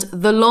and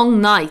The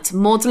Long Night,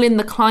 modelling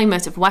the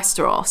climate of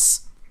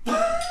Westeros.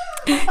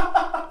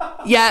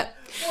 Yeah,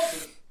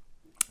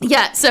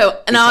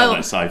 so now like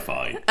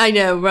sci-fi. I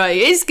know, right?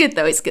 It's good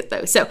though.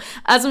 So,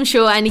 as I'm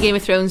sure any Game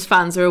of Thrones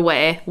fans are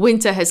aware,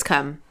 winter has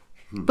come.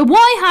 But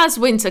why has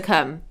winter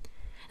come?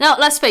 Now,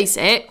 let's face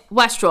it,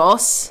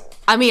 Westeros.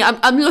 I mean,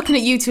 I'm looking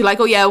at you two like,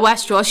 oh yeah,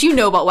 Westeros. You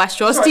know about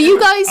Westeros. Sorry, do you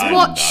guys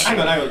watch? Hang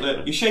on.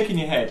 Look, you're shaking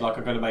your head like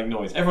I'm going to make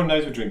noise. Everyone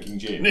knows we're drinking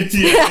gin. I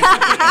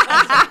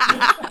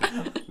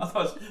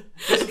thought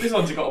this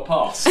one's got a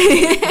pass.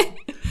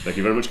 Thank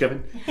you very much,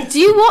 Kevin. Do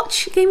you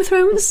watch Game of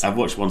Thrones? I've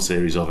watched one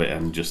series of it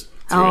and just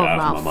threw it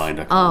out of my mind.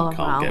 I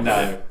can't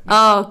get it.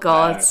 Oh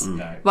God.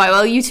 No. Right,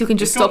 well, you two can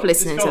just stop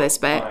listening to this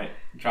bit. Right,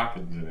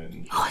 dragons in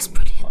it. Oh, it's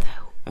brilliant though.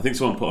 I think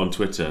someone put on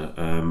Twitter,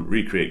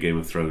 recreate Game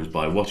of Thrones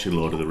by watching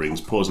Lord of the Rings,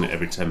 pausing it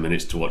every 10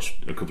 minutes to watch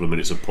a couple of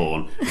minutes of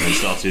porn, and then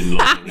starting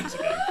Lord of the Rings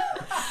again.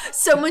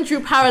 Someone drew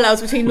parallels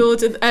between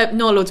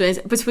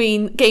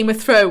between Game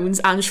of Thrones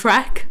and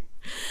Shrek.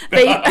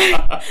 There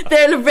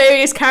are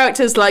various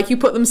characters, like you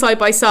put them side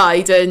by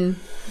side and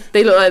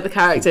they look like the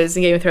characters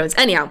in Game of Thrones.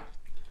 Anyhow,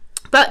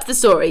 back to the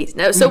story.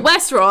 Now, so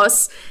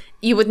Westeros,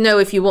 you would know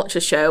if you watch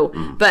the show,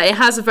 but it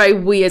has a very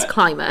weird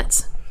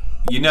climate.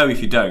 You know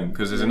if you don't,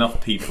 because there's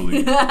enough people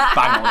who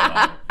bang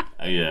on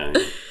it. Yeah.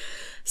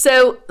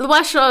 So the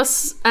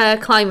Westeros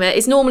climate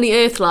is normally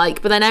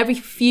Earth-like, but then every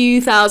few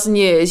thousand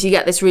years you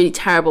get this really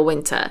terrible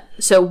winter.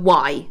 So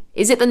why?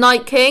 Is it the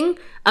Night King?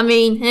 I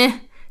mean,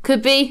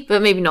 could be,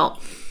 but maybe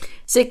not.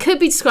 So it could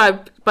be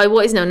described by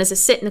what is known as a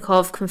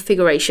Sitnikov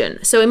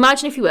configuration. So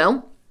imagine, if you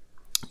will,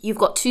 you've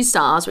got two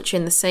stars which are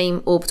in the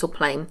same orbital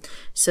plane.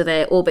 So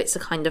their orbits are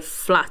kind of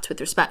flat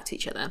with respect to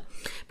each other.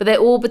 But they're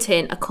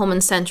orbiting a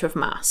common centre of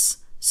mass.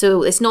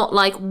 So it's not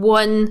like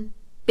one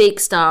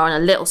big star and a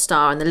little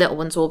star and the little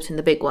one's orbiting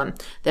the big one.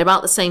 They're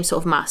about the same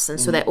sort of mass,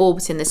 and so they're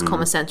orbiting this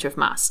common centre of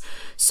mass.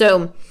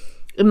 So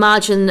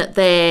imagine that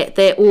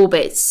their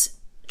orbits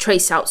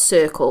trace out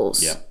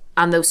circles. Yeah.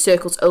 And those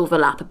circles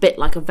overlap a bit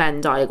like a Venn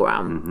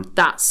diagram.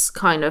 That's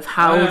kind of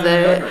how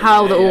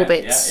the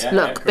orbits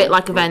look, a bit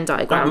like a Venn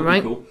diagram,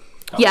 right? Cool.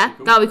 That'd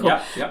be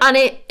cool. Yeah.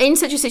 And in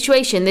such a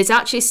situation, there's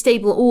actually a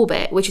stable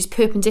orbit which is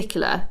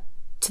perpendicular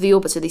to the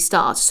orbits of these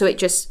stars, so it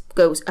just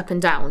goes up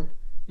and down,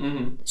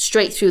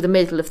 straight through the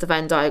middle of the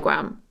Venn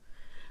diagram.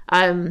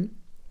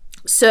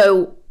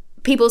 So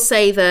people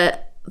say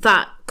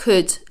that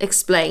could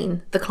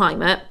explain the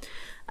climate.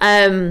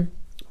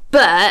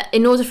 But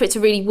in order for it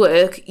to really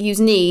work, you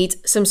need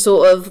some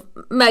sort of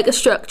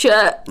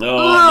megastructure.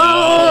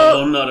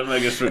 Oh, no, not a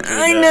megastructure.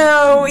 I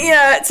know,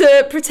 yeah,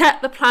 to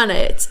protect the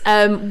planet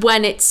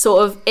when it's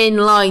sort of in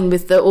line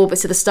with the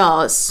orbits of the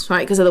stars, right?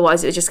 Because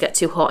otherwise it would just get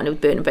too hot and it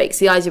would burn and bake.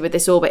 So the idea with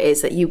this orbit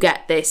is that you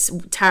get this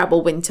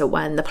terrible winter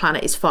when the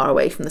planet is far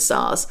away from the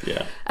stars.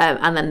 Yeah.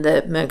 And then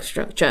the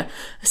megastructure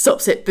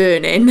stops it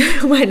burning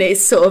when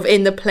it's sort of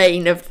in the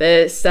plane of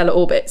the stellar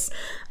orbits.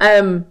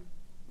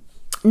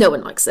 No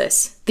one likes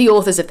this. The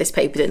authors of this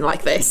paper didn't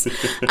like this.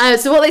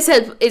 So what they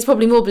said is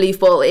probably more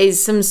believable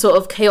is some sort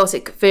of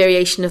chaotic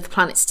variation of the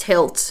planet's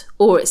tilt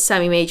or its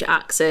semi-major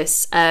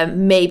axis,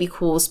 may be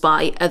caused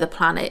by other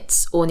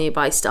planets or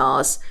nearby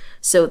stars.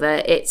 so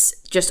that it's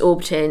just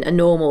orbiting a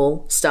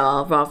normal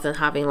star rather than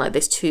having like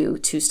this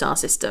two-star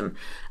system.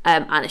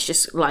 And it's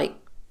just like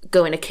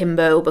going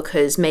akimbo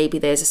because maybe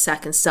there's a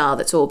second star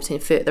that's orbiting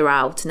further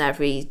out, and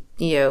every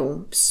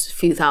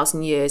few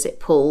thousand years it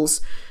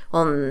pulls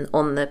on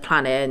the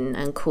planet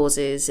and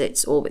causes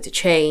its orbit to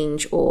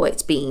change, or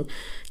it's been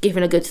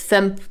given a good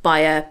thump by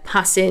a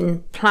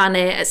passing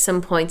planet at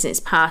some point in its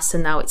past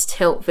and now its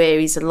tilt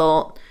varies a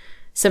lot,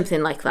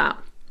 something like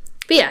that.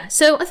 But yeah,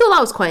 so I thought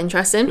that was quite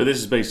interesting. So this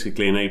is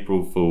basically an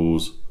April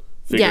Fool's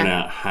figuring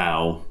out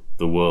how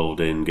the world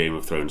in Game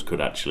of Thrones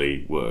could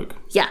actually work.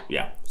 Yeah.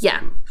 Yeah.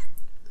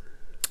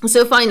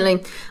 So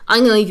finally, I'm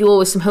going to leave you all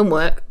with some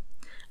homework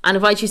and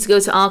invite you to go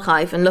to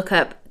Archive and look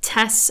up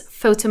TESS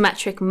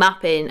Photometric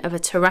Mapping of a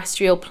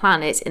Terrestrial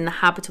Planet in the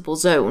Habitable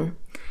Zone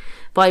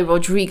by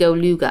Rodrigo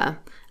Luga.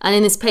 And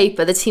in this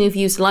paper, the team have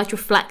used light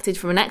reflected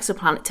from an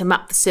exoplanet to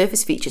map the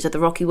surface features of the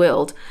rocky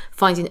world,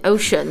 finding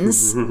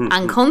oceans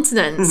and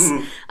continents.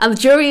 And the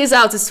jury is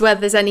out as to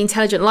whether there's any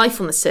intelligent life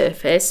on the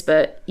surface,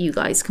 but you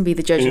guys can be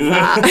the judge of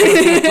that.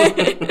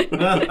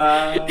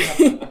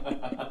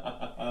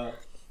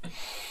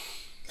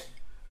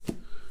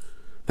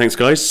 Thanks,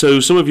 guys. So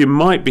some of you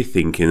might be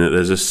thinking that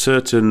there's a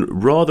certain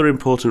rather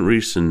important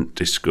recent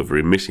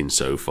discovery missing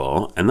so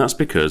far, and that's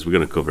because we're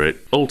going to cover it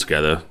all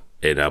together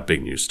in our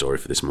big news story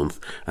for this month,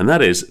 and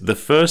that is the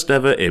first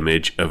ever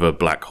image of a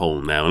black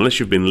hole. Now, unless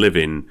you've been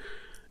living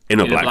in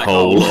a black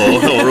hole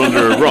or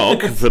under a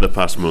rock for the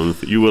past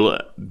month, you will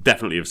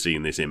definitely have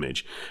seen this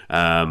image.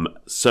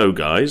 So,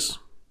 guys,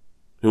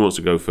 who wants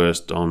to go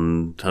first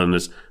on telling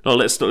us? No,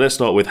 let's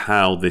start with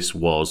how this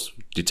was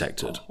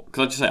detected.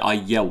 Can I just say I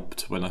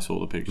yelped when I saw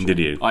the picture? Did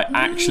you? I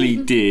actually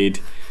did,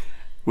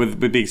 with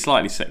being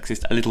slightly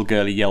sexist, a little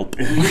girly yelp.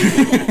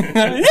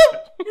 And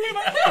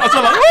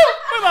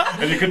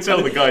you could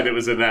tell the guy that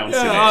was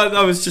announcing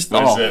I was just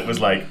was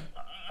like,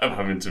 I'm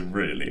having to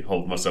really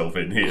hold myself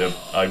in here.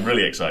 I'm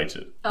really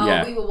excited.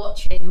 We were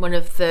watching one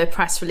of the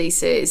press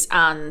releases,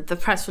 and the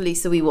press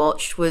release that we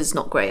watched was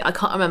not great. I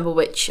can't remember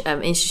which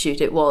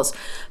institute it was,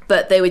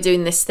 but they were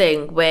doing this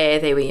thing where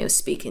they were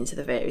speaking to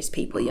the various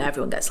people.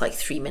 Everyone gets like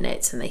 3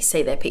 minutes and they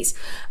say their piece,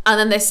 and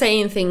then they're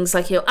saying things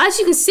like, as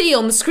you can see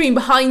on the screen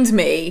behind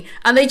me,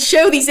 and they'd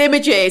show these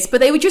images,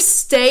 but they would just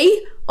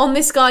stay on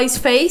this guy's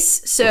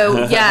face.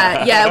 So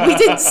yeah, we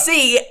didn't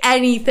see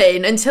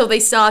anything until they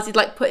started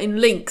like putting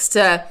links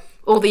to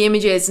all the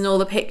images and all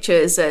the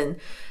pictures, and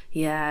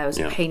it was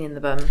a pain in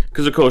the bum.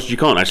 Because of course you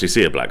can't actually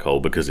see a black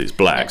hole because it's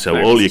black.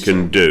 So all you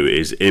can do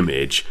is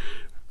image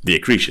the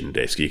accretion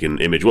disk. You can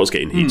image what's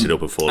getting heated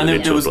up and falling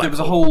into a black hole. There was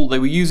a whole. They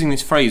were using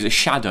this phrase, a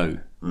shadow,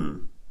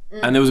 and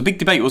there was a big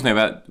debate, wasn't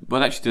there,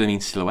 about actually do they mean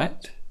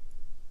silhouette?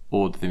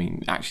 Or do they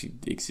mean actually?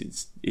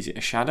 Is it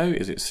a shadow?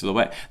 Is it a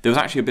silhouette? There was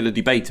actually a bit of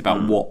debate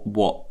about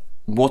what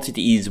it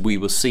is we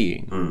were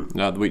seeing,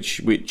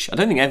 which I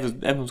don't think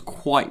everyone's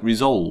quite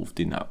resolved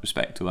in that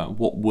respect about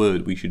what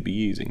word we should be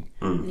using.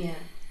 Yeah,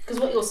 because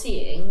what you're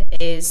seeing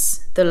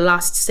is the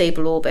last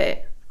stable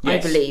orbit, I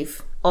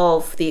believe,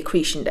 of the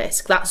accretion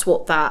disk. That's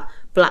what that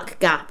black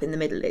gap in the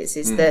middle is.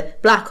 The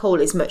black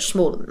hole is much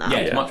smaller than that. Yeah,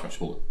 it's much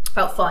smaller.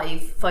 About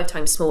five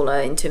times smaller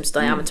in terms of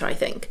diameter, I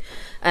think.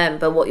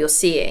 But what you're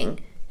seeing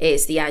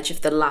is the edge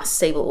of the last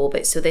stable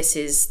orbit. So this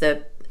is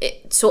the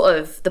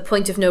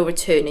point of no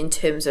return in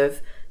terms of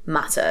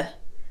matter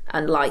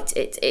and light.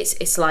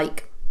 It's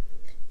like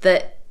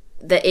the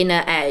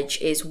inner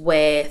edge is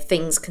where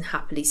things can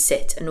happily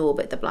sit and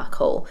orbit the black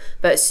hole.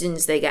 But as soon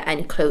as they get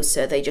any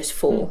closer, they just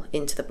fall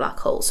into the black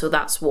hole. So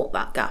that's what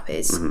that gap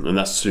is. And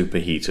that's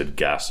superheated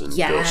gas and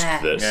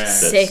dust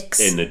that's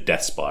 6 in the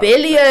death spiral.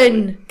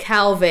 Billion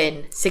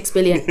Kelvin. 6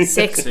 billion.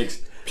 6 billion.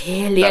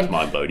 That's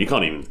mind blowing. You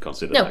can't even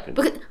consider that. No,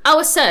 because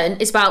our sun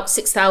is about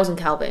 6,000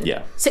 Kelvin.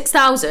 Yeah.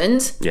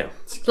 6,000. Yeah.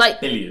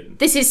 Like billion.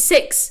 This is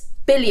 6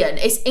 billion.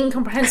 It's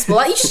incomprehensible.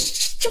 Like,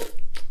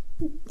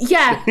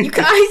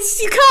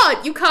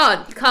 you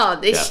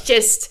can't. It's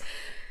just,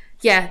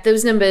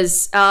 those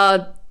numbers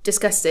are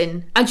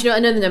disgusting. And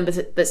another number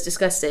that's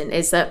disgusting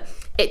is that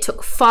it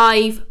took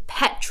 5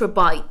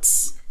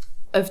 petabytes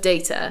of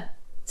data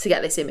to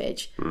get this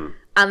image.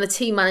 And the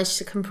team managed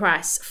to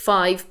compress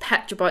 5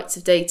 petabytes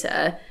of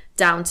data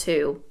down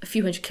to a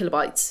few hundred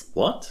kilobytes.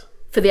 What?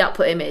 For the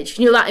output image.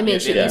 That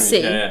image that you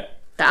see? Yeah.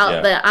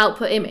 The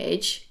output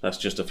image. That's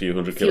just a few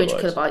hundred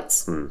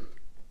kilobytes.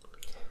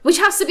 Which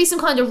has to be some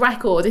kind of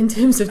record in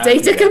terms of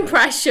data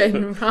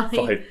compression, right? 5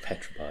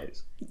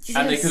 petabytes. Yes.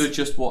 And they could have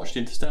just watched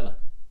Interstellar.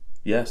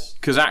 Yes.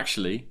 Because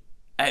actually,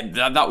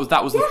 that was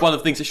one of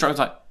the things that struck me. I was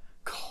like,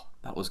 God,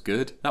 that was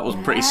good. That was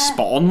pretty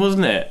spot on,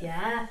 wasn't it?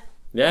 Yeah.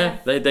 Yeah,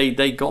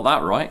 they got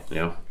that right.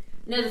 Yeah.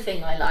 Another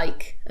thing I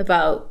like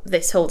about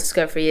this whole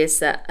discovery is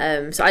that,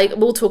 so I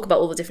will talk about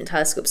all the different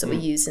telescopes that were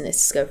used in this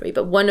discovery,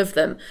 but one of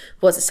them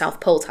was a South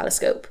Pole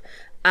telescope.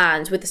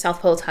 And with the South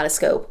Pole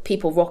telescope,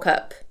 people rock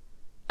up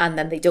and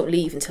then they don't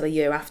leave until a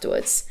year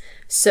afterwards.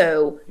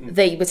 So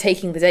they were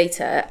taking the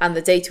data, and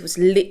the data was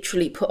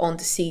literally put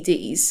onto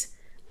CDs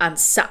and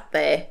sat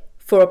there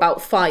for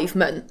about 5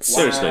 months.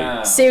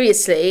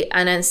 Seriously,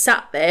 and then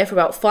sat there for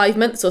about 5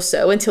 months or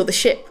so until the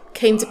ship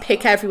came to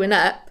pick everyone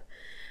up,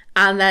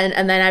 and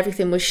then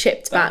everything was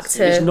shipped back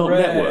to. It's not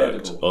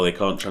networked, or they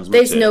can't transmit.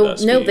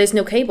 There's there's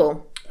no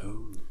cable.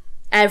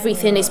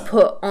 Everything is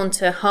put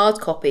onto hard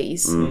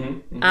copies,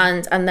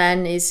 and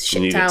then is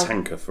shipped out. You need a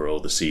tanker for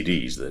all the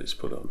CDs that it's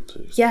put on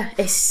too.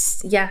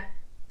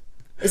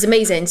 It's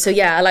amazing. So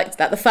yeah, I liked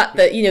that. The fact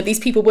that, you know, these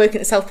people working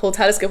at the South Pole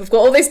Telescope have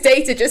got all this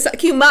data. Just,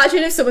 can you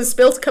imagine if someone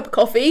spilled a cup of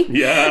coffee?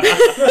 Yeah.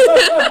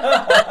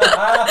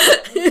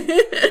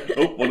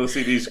 Oh, one of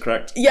the CDs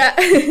cracked. Yeah.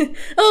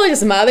 Oh, it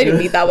doesn't matter. They didn't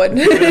need that one.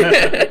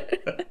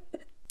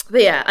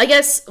 But yeah, I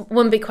guess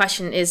one big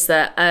question is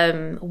that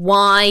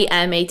why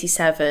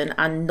M87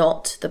 and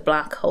not the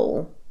black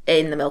hole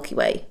in the Milky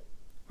Way,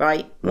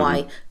 right?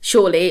 Why?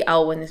 Surely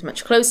our one is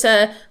much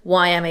closer.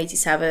 Why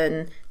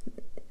M87?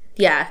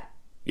 Yeah.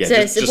 Yeah, so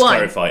just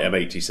clarify,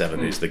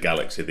 M87 is the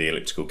galaxy, the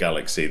elliptical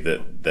galaxy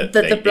that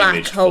the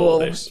black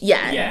hole.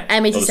 Yeah,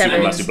 M87 is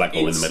massive black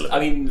hole in the middle of it. I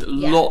mean,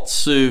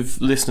 lots of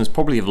listeners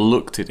probably have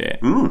looked at it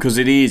because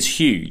it is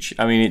huge.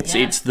 I mean,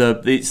 it's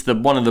the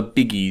one of the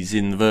biggies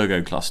in the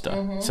Virgo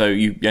cluster. So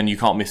you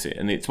can't miss it.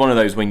 And it's one of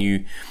those when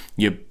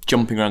you're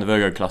jumping around the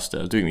Virgo cluster.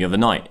 I was doing it the other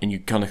night, and you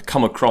kind of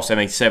come across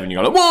M87.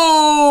 You're like,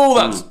 whoa,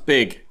 that's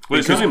big. Well,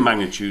 it's only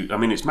magnitude. I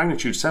mean, it's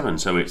magnitude 7,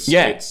 so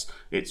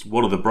it's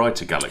one of the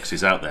brighter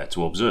galaxies out there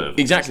to observe.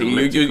 Exactly,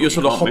 you're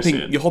sort of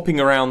hopping. You're hopping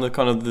around the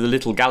kind of the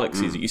little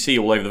galaxies that you see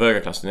all over the Virgo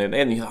cluster, and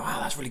then you're like,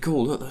 "Wow, that's really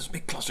cool! Look, there's a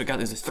big cluster of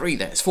galaxies. There's 3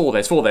 there. There's 4 there.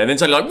 There's 4 there." And then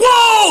suddenly, like,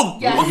 "Whoa!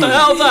 What the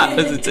hell is that?"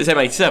 It's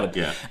M87.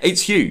 Yeah,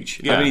 it's huge.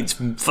 Yeah. I mean, it's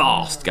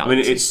vast galaxy. I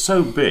mean, it's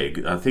so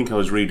big. I think I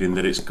was reading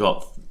that it's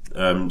got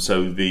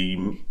so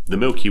the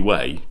Milky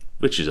Way,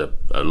 which is a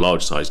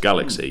large-sized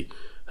galaxy,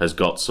 has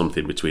got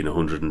something between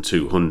 100 and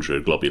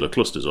 200 globular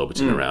clusters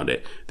orbiting around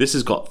it. This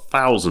has got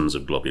thousands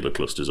of globular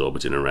clusters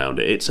orbiting around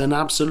it. It's an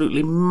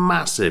absolutely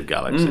massive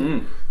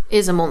galaxy.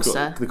 Is a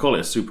monster. They call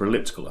it a super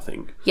elliptical, I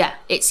think. Yeah,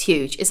 it's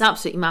huge. It's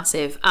absolutely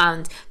massive,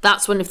 and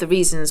that's one of the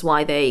reasons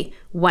why they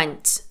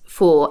went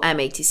for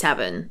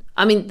M87.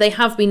 I mean, they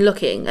have been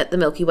looking at the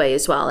Milky Way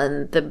as well,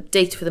 and the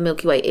data for the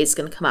Milky Way is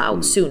going to come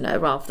out sooner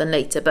rather than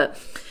later, but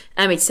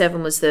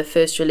M87 was the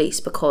first release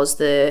because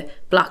the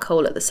black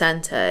hole at the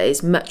centre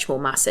is much more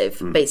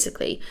massive,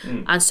 basically.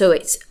 And so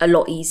it's a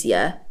lot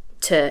easier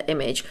to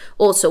image.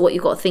 Also, what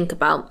you've got to think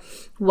about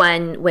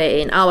when we're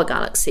in our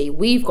galaxy,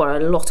 we've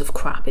got a lot of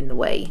crap in the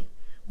way.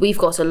 We've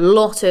got a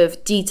lot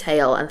of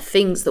detail and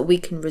things that we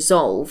can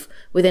resolve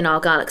within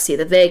our galaxy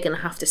that they're going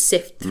to have to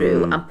sift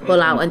through and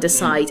pull out and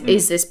decide,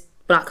 is this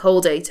black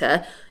hole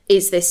data?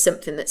 Is this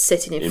something that's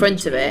sitting in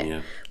front of it?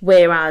 Yeah.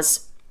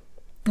 Whereas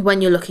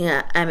when you're looking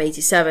at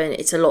M87,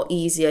 it's a lot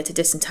easier to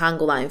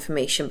disentangle that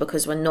information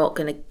because we're not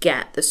going to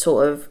get the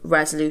sort of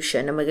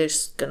resolution, and we're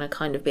just going to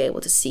kind of be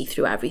able to see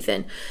through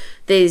everything.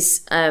 There's,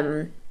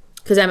 because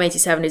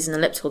M87 is an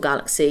elliptical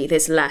galaxy,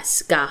 there's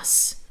less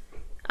gas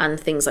and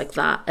things like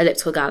that.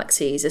 Elliptical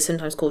galaxies are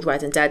sometimes called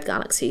red and dead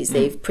galaxies.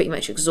 They've pretty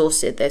much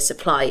exhausted their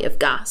supply of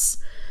gas.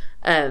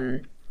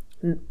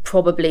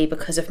 Probably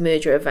because of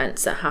merger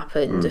events that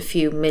happened a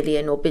few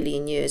million or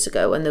billion years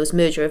ago, and those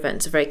merger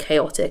events are very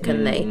chaotic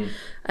and they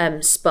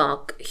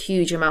spark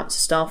huge amounts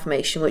of star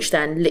formation, which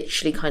then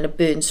literally kind of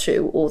burns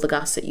through all the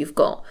gas that you've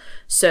got.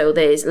 So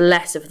there's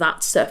less of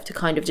that stuff to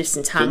kind of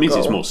disentangle. So it means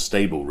it's more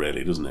stable,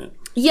 really, doesn't it?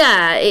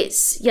 Yeah,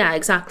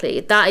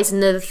 exactly. That is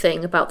another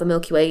thing about the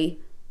Milky Way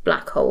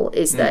black hole,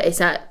 is that it's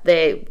that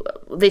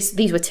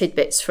these were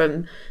tidbits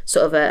from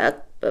sort of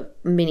a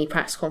mini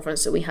press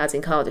conference that we had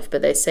in Cardiff,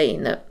 but they're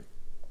saying that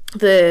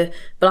the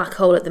black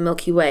hole at the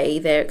Milky Way,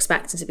 they're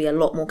expecting to be a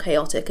lot more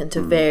chaotic and to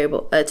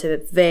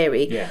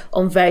vary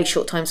on very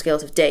short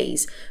timescales of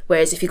days.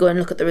 Whereas if you go and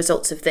look at the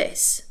results of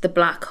this, the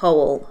black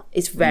hole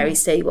is very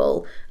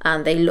stable,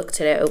 and they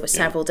looked at it over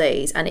several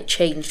days, and it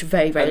changed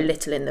very, very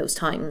little in those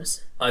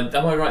times. Am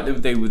I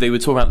right? They were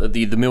talking about that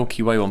the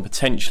Milky Way one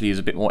potentially is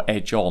a bit more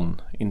edge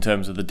on in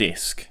terms of the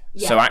disk.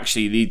 Yeah. So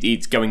actually,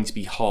 it's going to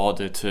be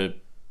harder to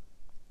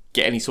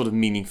get any sort of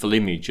meaningful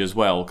image as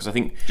well, because I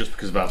think just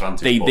because of our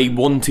vantage they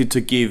wanted to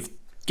give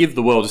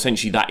the world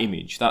essentially that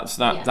image.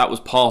 That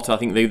was part of, I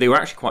think they were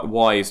actually quite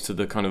wise to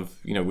the kind of,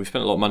 you know, we've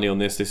spent a lot of money on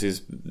this. This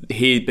is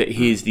here, but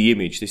here's the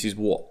image. This is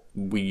what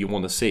we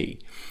want to see.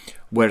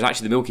 Whereas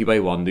actually the Milky Way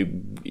one,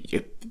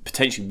 it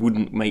potentially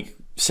wouldn't make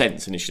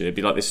sense initially. It'd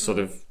be like this sort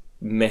of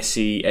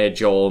messy,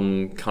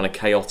 edge-on, kind of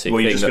chaotic.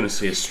 Well, you're thing just going to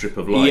see a strip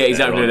of light. Yeah,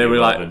 exactly. They were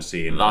like, that's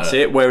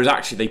it. Whereas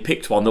actually they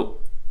picked one that,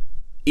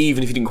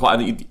 even if you didn't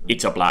quite,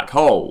 it's a black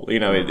hole. You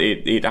know,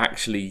 it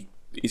actually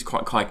is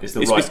quite. It's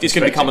going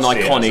to become an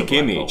iconic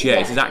image. Yeah,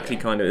 it's exactly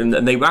kind of,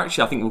 and they were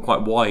actually, I think, were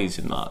quite wise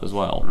in that as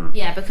well.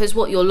 Yeah, because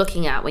what you're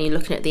looking at when you're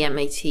looking at the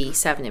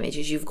M87 image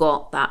is you've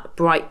got that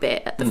bright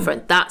bit at the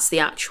front. That's the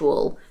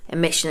actual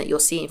emission that you're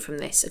seeing from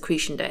this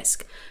accretion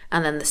disk,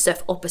 and then the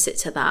stuff opposite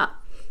to that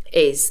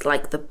is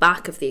like the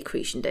back of the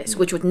accretion disk,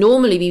 which would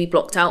normally be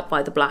blocked out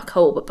by the black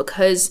hole, but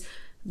because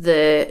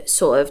the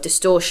sort of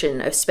distortion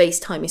of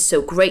space-time is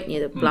so great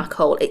near the black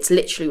hole, it's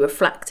literally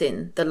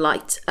reflecting the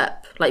light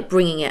up, like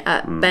bringing it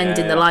up,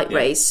 bending the light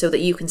rays so that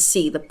you can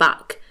see the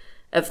back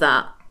of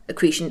that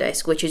accretion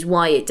disk, which is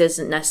why it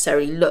doesn't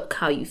necessarily look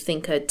how you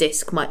think a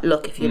disk might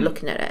look if you're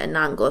looking at it at an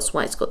angle. That's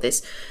why it's got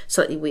this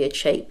slightly weird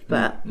shape,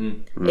 but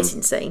it's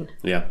insane.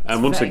 Yeah,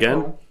 and once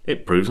again, cool.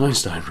 It proves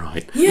Einstein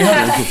right.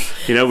 Yeah.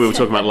 You know, we were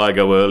talking about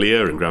LIGO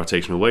earlier and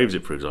gravitational waves.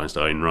 It proves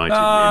Einstein right.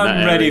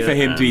 I'm ready for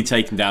him to be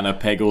taken down a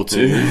peg or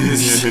two.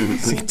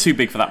 Too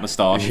big for that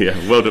moustache. Yeah,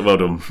 well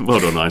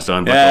done,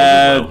 Einstein.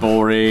 Yeah,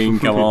 boring.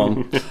 Come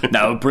on.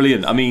 No,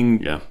 brilliant. I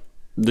mean,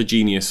 the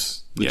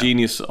genius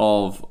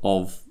of.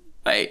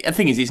 The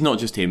thing is, it's not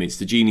just him; it's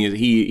the genius.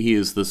 He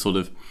is the sort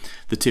of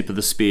the tip of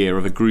the spear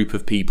of a group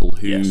of people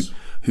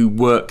who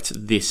worked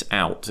this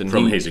out and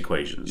from his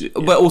equations,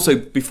 but also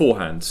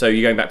beforehand. So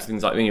you're going back to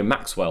things like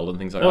Maxwell and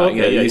things like that.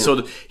 Okay, sort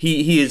of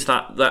he is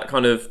that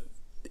kind of,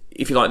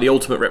 if you like, the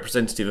ultimate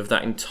representative of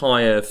that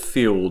entire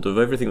field of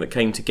everything that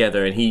came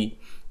together, and he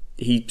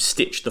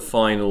stitched the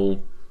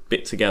final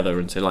bit together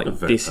and say, like,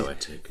 this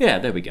poetic.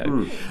 There we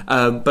go.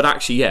 But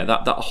actually,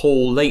 that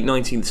whole late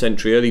 19th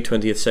century, early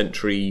 20th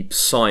century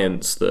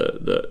science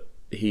that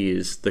he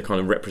is the kind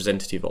of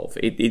representative of,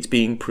 it's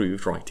being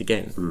proved right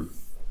again.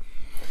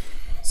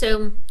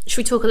 So, should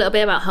we talk a little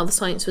bit about how the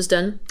science was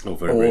done? Oh,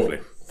 very briefly.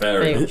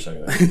 Very much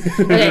so.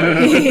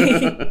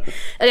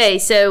 Okay,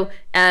 so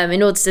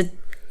in order to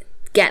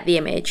get the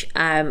image,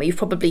 you've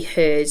probably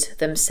heard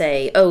them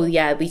say, "Oh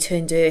yeah, we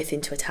turned Earth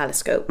into a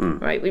telescope,"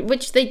 right?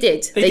 Which they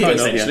did. They did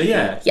essentially,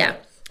 yeah.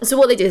 So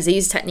what they did is they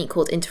used a technique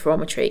called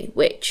interferometry,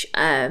 which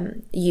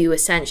you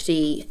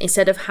essentially,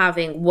 instead of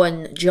having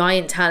one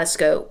giant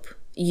telescope,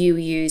 you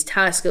use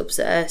telescopes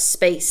that are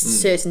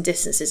spaced certain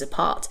distances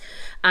apart.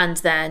 And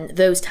then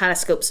those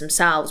telescopes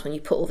themselves, when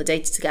you put all the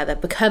data together,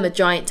 become a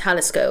giant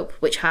telescope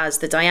which has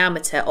the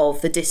diameter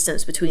of the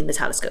distance between the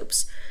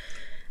telescopes.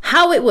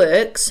 How it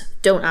works,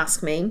 don't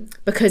ask me,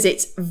 because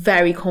it's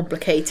very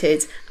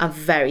complicated and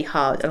very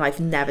hard, and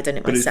I've never done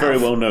it myself. But it's very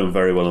well known,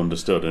 very well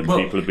understood, and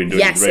people have been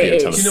doing radio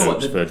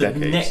telescopes for decades.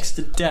 The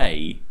next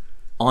day,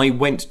 I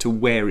went to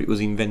where it was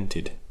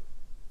invented.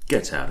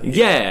 Get out of here.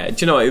 Yeah, do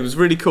you know what? It was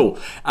really cool.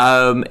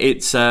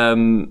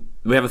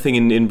 We have a thing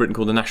in Britain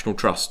called the National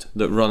Trust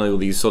that run all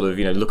these sort of,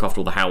 look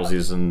after all the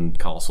houses and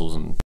castles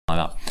and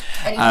like that.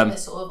 Anything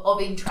that's sort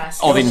of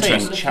interest. Of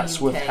interest.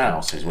 Chatsworth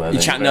House is where they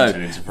invented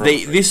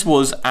interferometry. This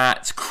was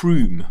at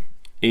Croom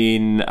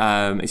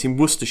it's in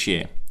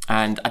Worcestershire,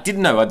 and I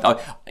didn't know.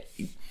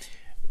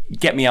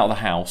 Get me out of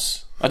the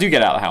house. I do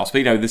get out of the house,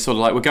 but this sort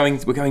of like we're going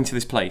to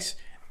this place.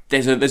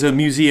 There's a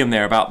museum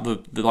there about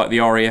the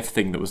RAF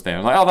thing that was there.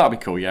 I'm like, oh, that'll be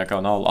cool. Yeah, go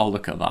on. I'll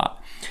look at that.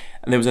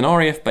 And there was an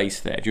RAF base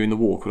there during the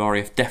war called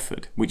RAF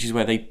Defford, which is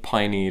where they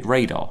pioneered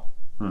radar.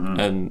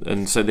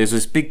 And so there's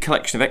this big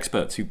collection of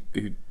experts who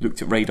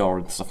looked at radar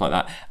and stuff like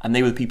that, and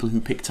they were the people who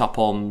picked up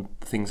on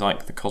things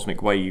like the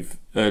cosmic wave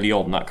early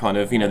on, that kind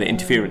of, the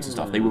interference and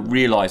stuff. They would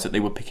realise that they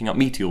were picking up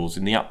meteors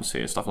in the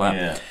atmosphere, stuff like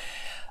that.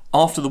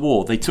 After the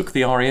war, they took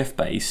the RAF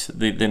base,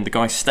 then the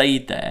guy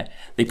stayed there,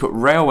 they put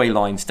railway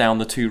lines down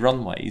the two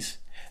runways,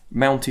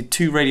 mounted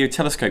two radio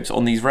telescopes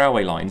on these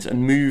railway lines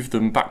and moved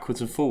them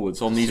backwards and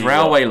forwards on these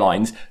railway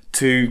lines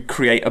to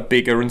create a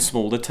bigger and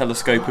smaller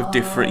telescope of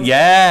different...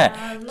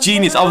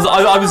 Genius. I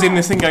was in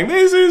this thing going,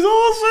 this is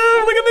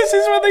awesome, look at this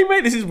is where they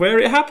made, this is where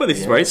it happened,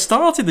 this is where it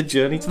started, the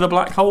journey to the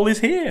black hole is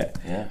here.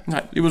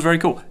 It was very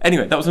cool.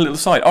 Anyway, that was a little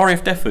aside.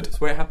 RAF Defford, that's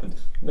where it happened.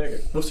 There you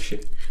go. Worcestershire.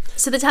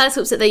 So the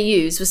telescopes that they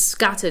used were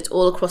scattered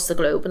all across the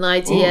globe, and the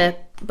idea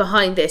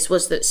behind this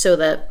was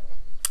that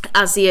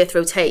as the Earth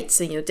rotates,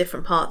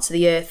 different parts of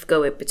the Earth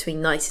go in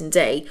between night and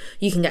day,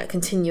 you can get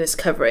continuous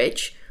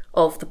coverage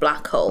of the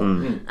black hole.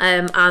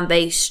 And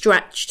they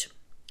stretched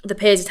the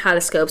pairs of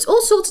telescopes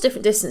all sorts of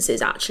different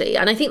distances, actually.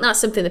 And I think that's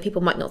something that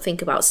people might not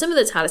think about. Some of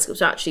the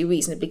telescopes are actually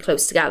reasonably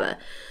close together.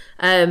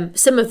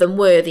 Some of them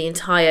were the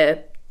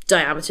entire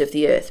diameter of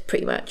the Earth,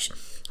 pretty much.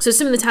 So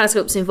some of the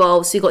telescopes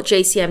involved, so you've got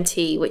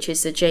JCMT, which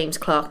is the James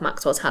Clerk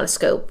Maxwell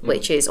Telescope,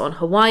 which is on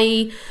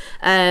Hawaii.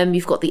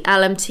 You've got the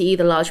LMT,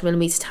 the Large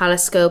Millimeter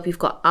Telescope. You've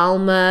got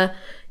ALMA.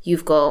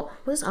 You've got,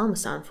 what does ALMA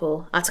stand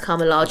for?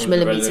 Atacama Large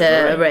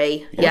Millimeter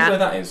Array. Where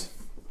that is.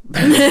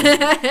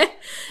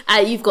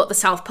 You've got the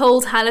South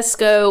Pole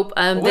Telescope.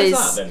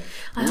 Where's that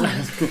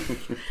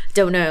then?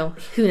 Don't know.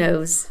 Who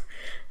knows?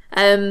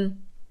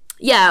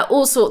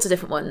 All sorts of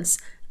different ones.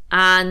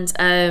 And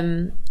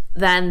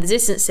then the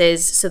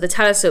distances, so the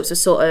telescopes are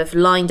sort of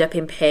lined up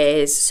in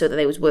pairs so that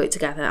they would work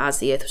together as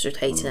the Earth was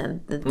rotating,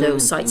 and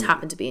those sites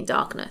happen to be in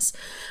darkness.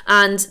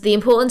 And the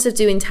importance of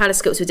doing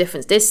telescopes with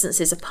different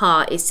distances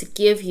apart is to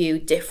give you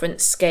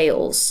different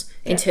scales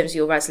in terms of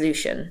your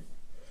resolution.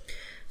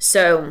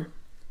 So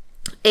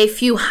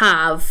if you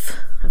have,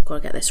 I've got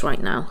to get this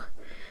right now,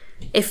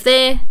 if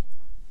they're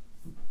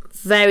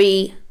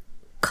very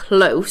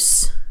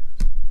close,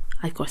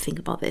 I've got to think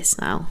about this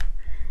now,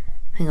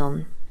 hang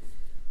on.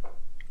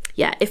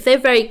 Yeah, if they're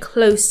very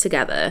close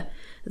together,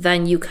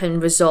 then you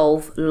can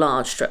resolve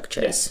large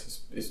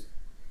structures. Yes,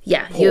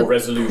 poor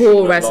resolution.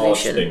 Poor of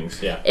resolution. Large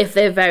things, yeah. If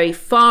they're very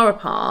far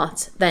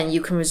apart, then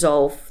you can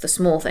resolve the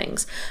small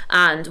things.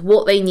 And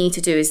what they need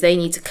to do is they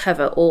need to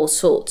cover all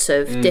sorts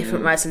of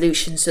different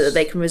resolutions so that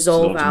they can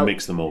resolve to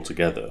mix them all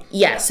together.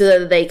 Yeah, so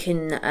that they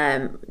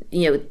can,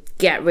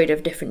 get rid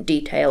of different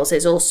details.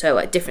 There's also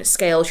at different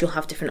scales you'll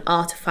have different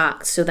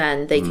artifacts, so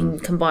then they can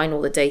combine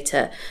all the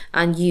data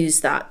and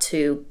use that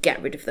to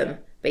get rid of them,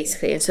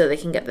 basically, and so they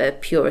can get the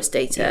purest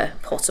data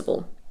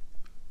possible.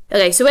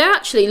 Okay, so we're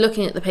actually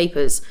looking at the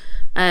papers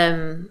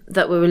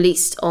that were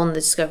released on the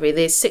discovery.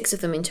 There's 6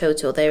 of them in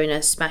total. They're in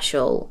a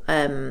special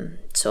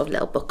sort of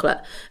little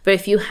booklet. But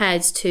if you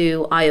head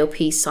to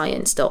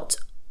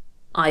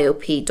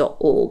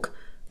iopscience.iop.org,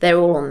 they're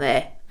all on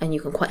there, and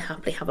you can quite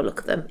happily have a look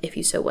at them if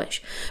you so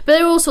wish. But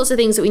there are all sorts of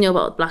things that we know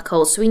about black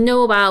holes. So we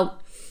know about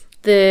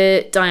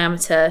the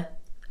diameter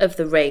of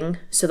the ring.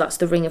 So that's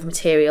the ring of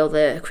material,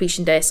 the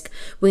accretion disk.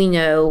 We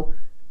know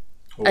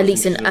at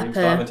least an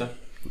upper...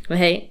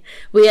 Right.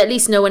 We at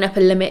least know an upper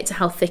limit to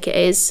how thick it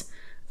is.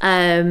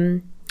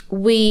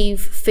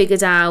 We've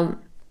figured out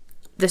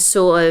the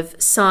sort of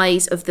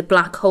size of the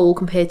black hole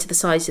compared to the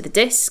size of the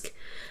disk.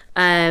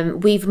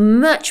 We've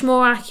much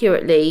more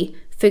accurately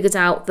figured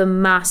out the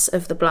mass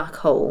of the black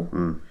hole.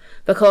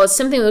 Because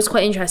something that was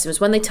quite interesting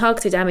was when they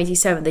targeted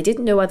M87, they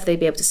didn't know whether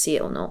they'd be able to see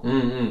it or not.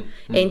 It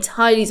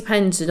entirely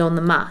depended on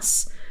the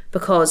mass,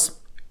 because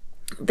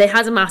they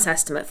had a mass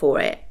estimate for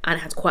it and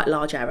it had quite a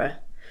large error.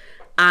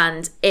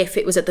 And if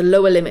it was at the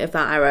lower limit of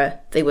that error,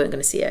 they weren't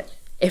going to see it.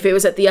 If it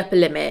was at the upper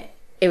limit,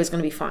 it was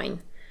going to be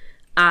fine.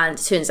 And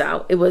it turns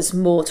out it was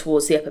more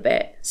towards the upper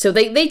bit. So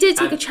they did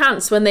take a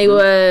chance when they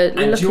were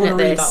looking at this. And do you want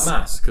to read that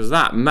mass? Because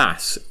that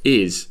mass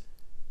is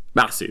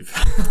massive.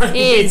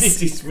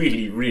 It is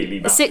really, really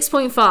massive.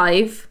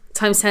 6.5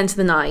 times 10 to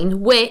the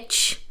 9,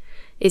 which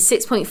is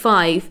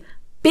 6.5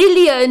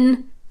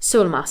 billion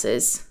solar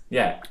masses.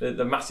 Yeah,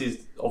 the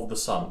masses of the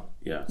sun.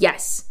 Yeah.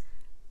 Yes.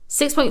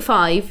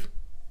 6.5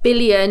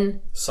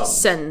 billion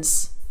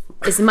suns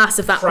is the mass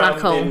of that black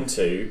hole.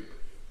 Into...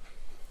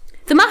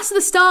 The mass of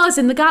the stars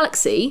in the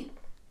galaxy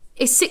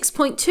is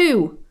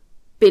 6.2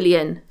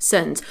 billion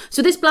suns.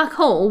 So this black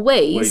hole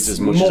weighs as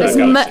much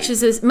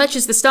as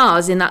the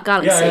stars in that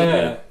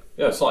galaxy.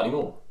 Yeah, slightly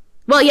more.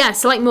 Well, yeah,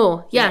 slightly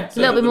more. Yeah, so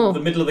a little bit more.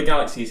 The middle of the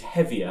galaxy is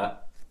heavier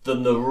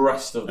than the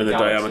rest of the galaxy.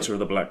 And the diameter of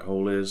the black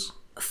hole is?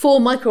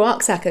 4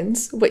 micro-arc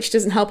seconds, which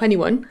doesn't help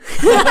anyone.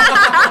 Right,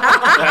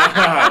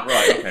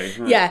 okay.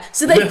 Yeah,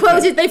 so they've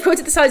quoted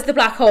the size of the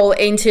black hole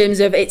in terms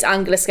of its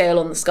angular scale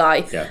on the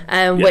sky. Which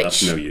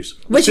that's no use.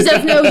 Which is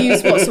of no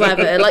use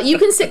whatsoever. Like, you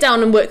can sit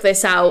down and work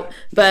this out,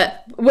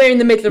 but we're in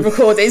the middle of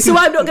recording, so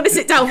I'm not going to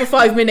sit down for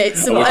 5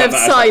 minutes of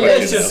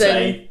silence.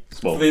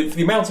 For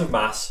the amount of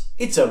mass,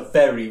 it's a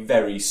very,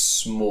 very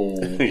small...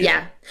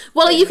 Yeah.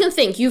 Well, you can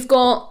think, you've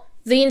got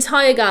the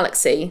entire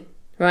galaxy...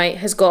 right,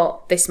 has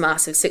got this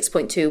mass of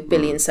 6.2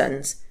 billion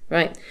suns,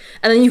 right?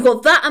 And then you've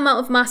got that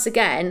amount of mass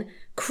again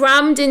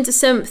crammed into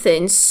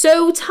something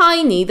so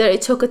tiny that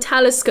it took a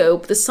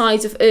telescope the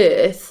size of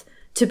Earth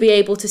to be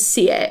able to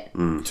see it.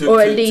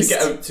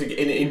 To get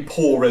in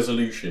poor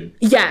resolution.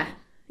 Yeah.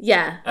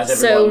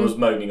 As everyone was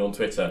moaning on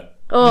Twitter.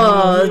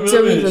 Oh,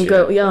 don't even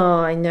go. Yeah,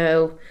 I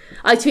know.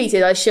 I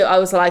tweeted, I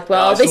was like,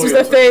 well, this was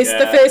the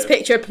first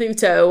picture of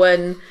Pluto,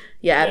 and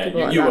people like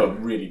that. You were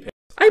really pissed.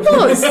 I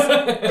was.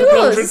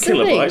 100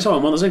 kilobytes. Oh,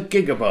 I'm on, there's a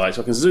gigabyte,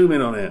 so I can zoom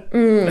in on it.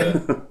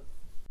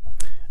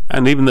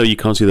 And even though you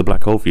can't see the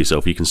black hole for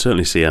yourself, you can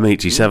certainly see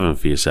M87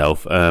 for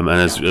yourself. And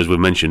as we've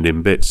mentioned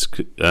in bits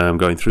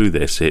going through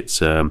this,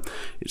 it's a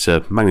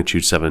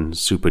magnitude 7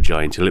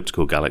 supergiant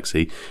elliptical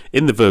galaxy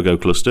in the Virgo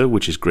cluster,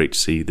 which is great to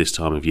see this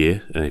time of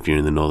year if you're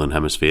in the northern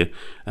hemisphere,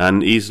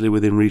 and easily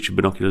within reach of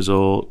binoculars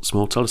or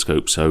small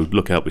telescopes. So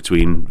look out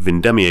between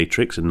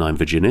Vindemiatrix and 9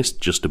 Virginis,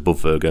 just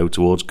above Virgo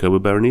towards Coma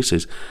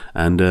Berenices,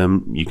 and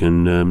you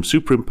can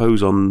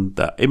superimpose on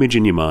that image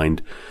in your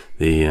mind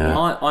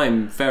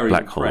I'm very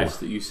impressed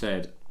that you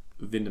said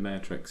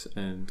Vindemiatrix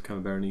and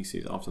Coma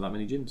Berenices after that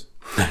many gyms.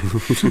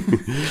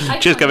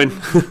 Cheers, Kevin.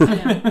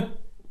 Yeah.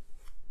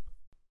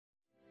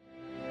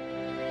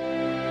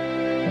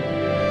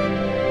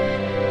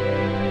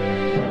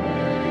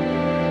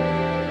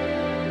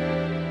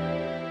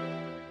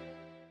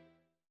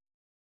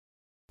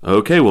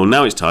 Okay, well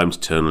now it's time to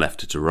turn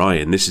left at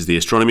Orion. This is the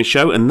Astronomy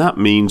Show, and that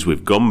means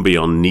we've gone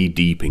beyond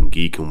knee-deep in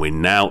geek and we're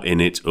now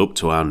in it up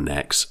to our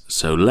necks.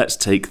 So let's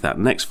take that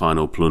next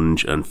final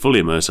plunge and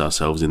fully immerse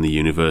ourselves in the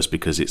universe,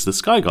 because it's the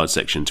Skyguard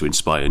section to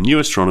inspire new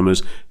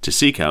astronomers to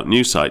seek out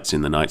new sights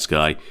in the night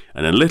sky,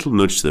 and a little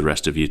nudge to the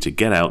rest of you to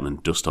get out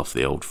and dust off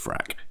the old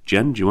frack.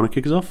 Jen, do you want to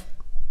kick us off?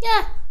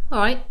 Yeah,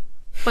 alright.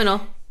 Why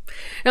not?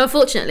 Now,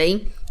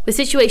 unfortunately, the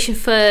situation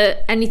for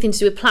anything to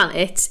do with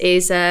planets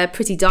is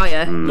pretty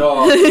dire.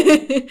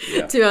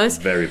 To us.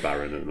 Very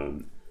barren at the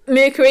moment.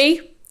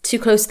 Mercury, too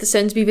close to the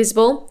sun to be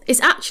visible, is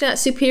actually at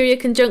superior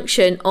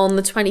conjunction on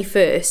the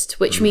 21st,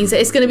 which means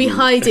that it's going to be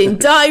hiding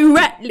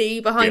directly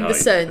behind the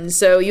sun.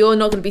 So you're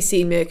not going to be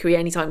seeing Mercury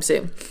anytime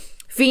soon.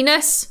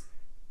 Venus,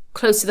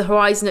 close to the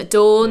horizon at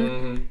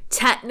dawn.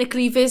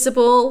 Technically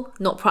visible,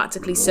 not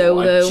practically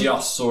so, though. I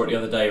just saw it the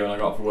other day when I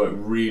got up for work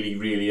really,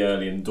 really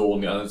early and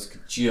dawn. I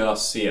could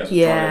just see it. I was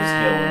driving this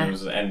hill and it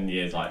was at the end of the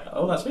year. It's like,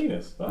 oh, that's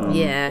Venus. Oh,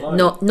 yeah,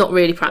 not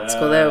really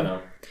practical,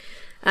 though.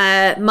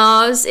 No.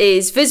 Mars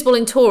is visible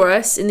in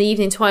Taurus in the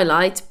evening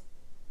twilight,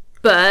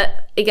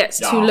 but it gets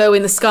too low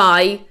in the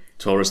sky.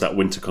 Taurus, that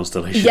winter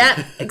constellation.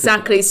 Yeah,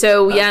 exactly.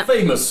 So, that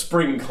famous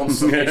spring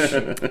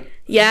constellation.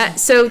 Yeah,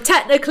 so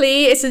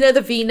technically it's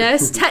another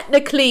Venus,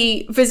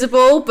 technically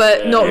visible,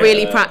 but not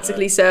really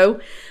practically so.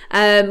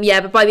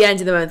 But by the end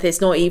of the month, it's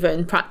not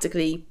even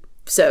practically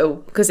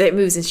so, because it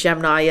moves into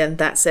Gemini and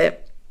that's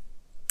it.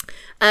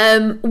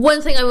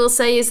 One thing I will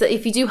say is that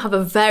if you do have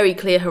a very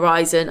clear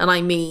horizon, and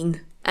I mean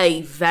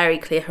a very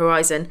clear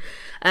horizon,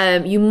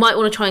 you might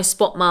want to try and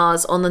spot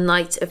Mars on the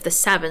night of the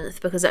 7th,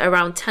 because at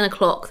around 10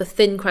 o'clock, the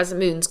thin crescent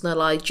moon's going to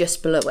lie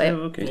just below it.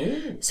 Oh,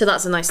 okay. So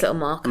that's a nice little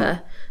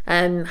marker.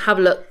 Have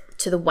a look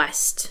to the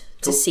west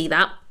to see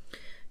that.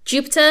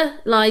 Jupiter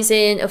lies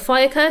in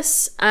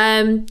Ophiuchus,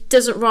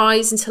 doesn't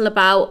rise until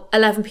about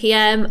 11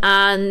 p.m.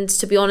 and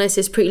to be honest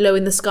is pretty low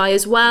in the sky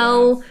as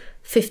well.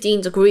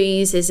 15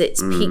 degrees is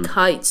its peak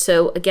height,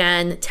 so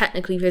again,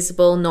 technically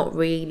visible, not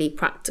really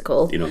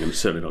practical. You're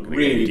certainly not going to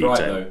really get any bright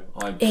detail.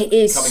 though. It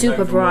is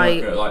super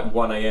bright. At like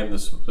 1 a.m.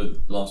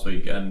 last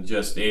week, and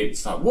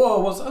it's like,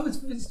 whoa,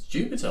 it's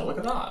Jupiter, look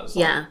at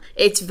that.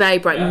 It's very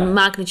bright,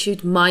 magnitude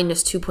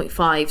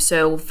 -2.5,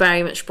 so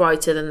very much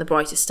brighter than the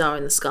brightest star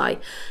in the sky.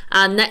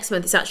 And next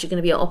month it's actually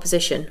going to be at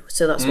opposition,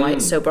 so that's why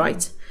it's so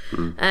bright.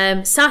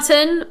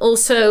 Saturn,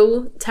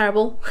 also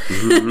terrible.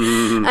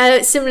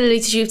 Similarly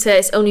to Jupiter,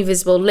 it's only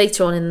visible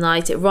later on in the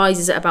night. It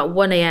rises at about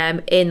 1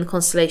 a.m. in the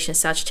constellation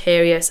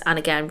Sagittarius and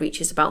again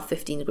reaches about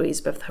 15 degrees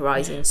above the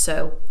horizon.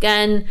 So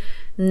again,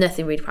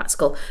 nothing really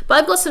practical. But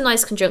I've got some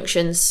nice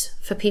conjunctions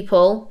for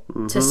people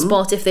to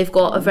spot if they've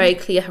got a very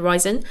clear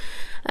horizon.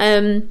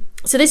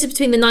 So this is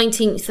between the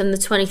 19th and the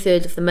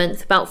 23rd of the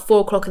month, about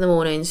 4 o'clock in the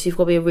morning, so you've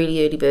got to be a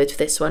really early bird for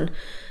this one.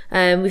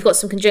 We've got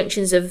some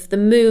conjunctions of the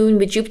moon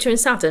with Jupiter and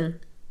Saturn.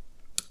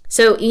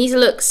 So you need to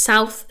look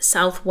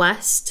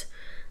south-southwest.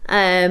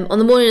 On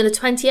the morning of the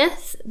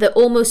 20th, the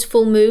almost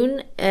full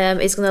moon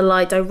is going to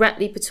lie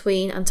directly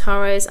between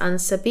Antares and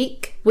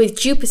Sabik, with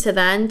Jupiter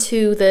then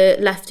to the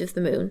left of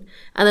the moon.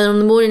 And then on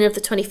the morning of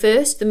the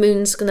 21st, the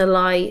moon's going to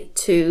lie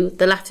to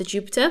the left of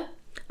Jupiter.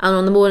 And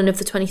on the morning of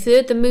the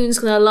 23rd, the moon's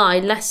going to lie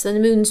less than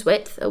the moon's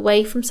width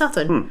away from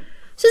Saturn.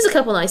 So there's a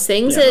couple nice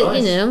things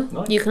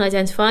that, you can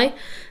identify.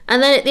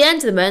 And then at the end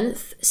of the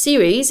month,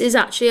 Ceres is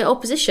actually at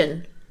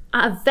opposition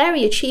at a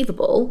very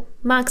achievable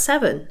Mag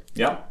 7.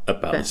 Yeah.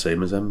 About the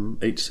same as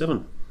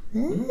M87.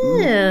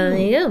 There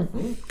you go.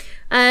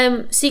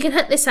 So you can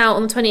hunt this out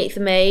on the 28th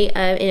of May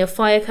in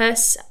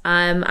Ophiuchus,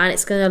 and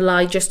it's going to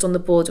lie just on the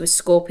border with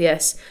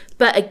Scorpius.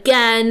 But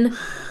again,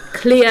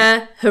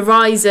 clear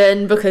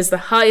horizon, because the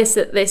highest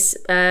that this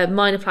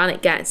minor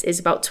planet gets is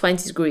about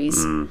 20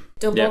 degrees.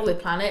 Don't bother with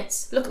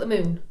planets. Look at the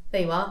moon.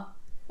 There you are.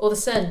 Or the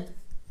sun.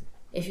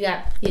 If you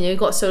get, you've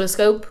got a solar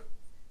scope,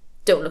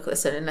 don't look at the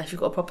sun unless you've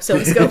got a proper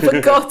solar scope,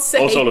 for God's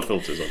sake. Or solar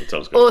filters on the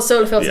telescope. Or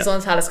solar filters on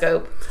a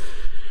telescope.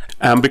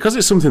 Because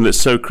it's something that's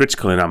so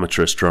critical in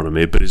amateur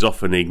astronomy, but is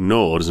often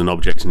ignored as an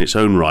object in its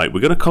own right,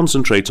 we're going to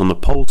concentrate on the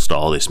pole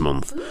star this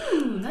month.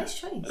 Ooh, nice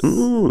choice.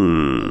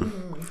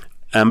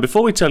 And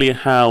before we tell you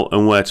how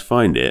and where to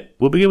find it,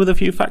 we'll begin with a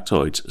few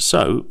factoids.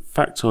 So,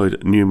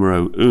 factoid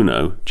numero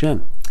uno,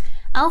 Jen.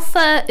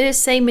 Alpha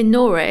Ursae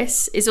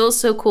Minoris is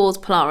also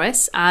called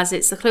Polaris, as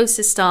it's the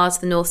closest star to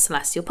the North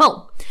Celestial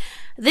Pole.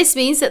 This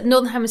means that the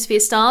Northern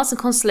Hemisphere stars and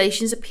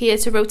constellations appear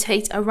to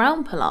rotate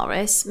around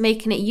Polaris,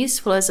 making it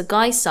useful as a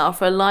guide star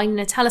for aligning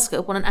a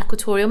telescope on an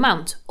equatorial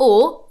mount,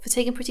 or for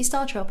taking pretty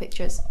star trail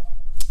pictures.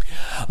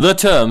 The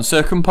term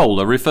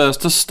circumpolar refers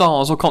to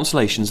stars or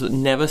constellations that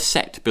never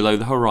set below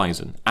the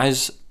horizon.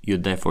 As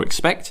you'd therefore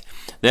expect,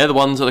 they're the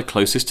ones that are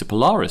closest to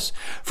Polaris.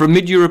 From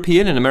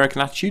mid-European and American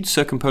latitudes,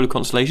 circumpolar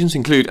constellations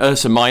include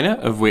Ursa Minor,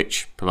 of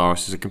which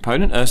Polaris is a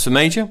component, Ursa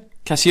Major,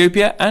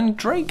 Cassiopeia and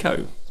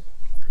Draco.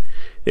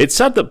 It's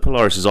sad that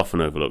Polaris is often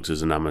overlooked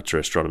as an amateur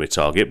astronomy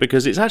target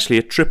because it's actually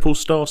a triple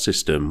star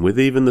system. With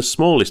even the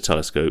smallest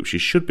telescopes, you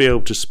should be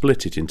able to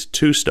split it into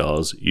 2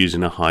 stars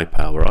using a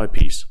high-power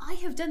eyepiece. I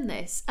have done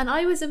this, and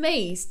I was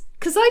amazed,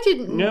 because I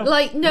didn't know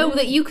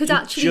that you could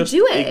actually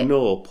do it. Just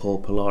ignore poor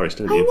Polaris,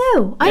 don't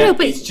you? I know,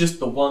 but it's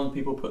just the one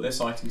people put their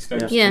sighting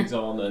scopes things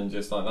on, and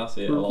just like, that's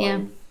it,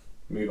 align,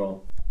 move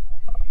on.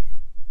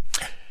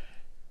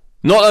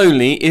 Not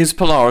only is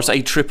Polaris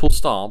a triple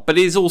star, but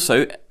it is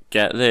also...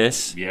 Get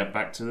this. Yeah,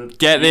 back to the...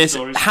 Get this.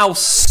 Stories. How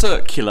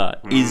circular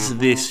is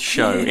this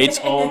show? It's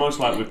almost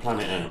like we're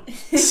Planet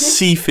Earth.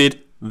 Cepheid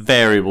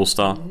variable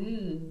star.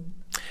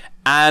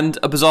 And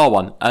a bizarre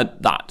one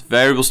at that.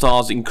 Variable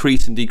stars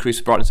increase and decrease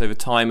with brightness over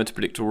time at a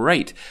predictable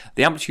rate.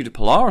 The amplitude of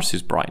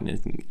Polaris'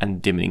 brightening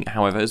and dimming,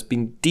 however, has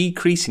been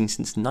decreasing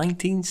since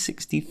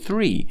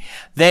 1963.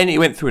 Then it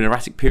went through an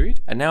erratic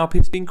period and now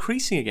appears to be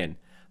increasing again.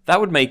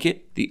 That would make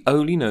it the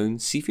only known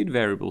Cepheid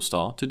variable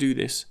star to do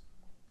this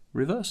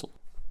reversal.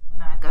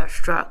 mega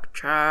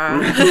structure.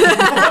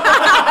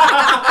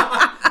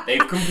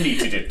 They've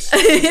completed it.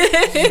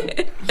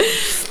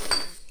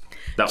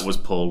 That was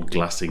Paul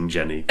glassing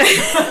Jeni.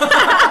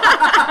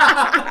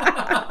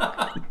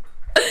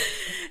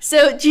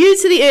 So, due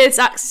to the Earth's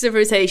axis of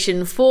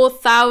rotation,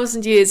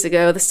 4,000 years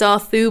ago, the star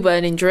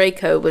Thuban in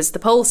Draco was the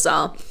pole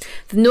star.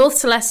 The North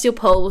Celestial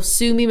Pole will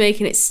soon be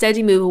making its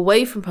steady move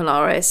away from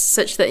Polaris,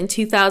 such that in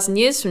 2,000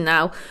 years from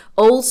now,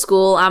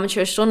 old-school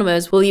amateur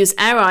astronomers will use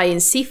Eri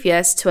and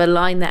Cepheus to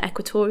align their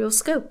equatorial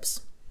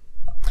scopes.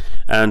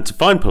 And to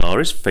find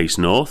Polaris, face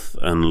north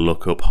and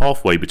look up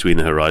halfway between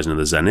the horizon and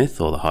the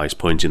zenith, or the highest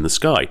point in the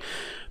sky.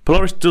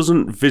 Polaris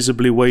doesn't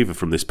visibly waver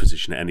from this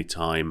position at any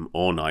time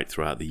or night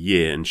throughout the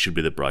year and should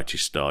be the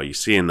brightest star you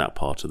see in that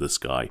part of the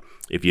sky.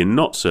 If you're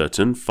not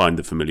certain, find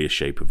the familiar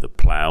shape of the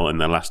plough and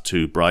the last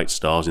two bright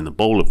stars in the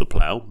bowl of the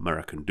plough,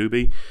 Merak and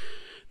Dubi.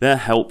 They're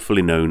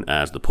helpfully known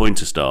as the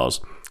pointer stars.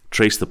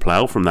 Trace the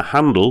plough from the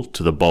handle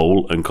to the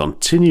bowl and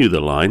continue the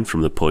line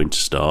from the pointer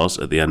stars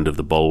at the end of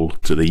the bowl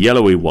to the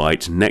yellowy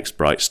white next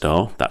bright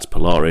star, that's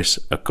Polaris,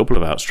 a couple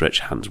of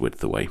outstretched hands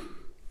width away.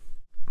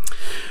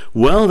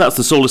 Well, that's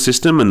the solar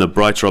system and the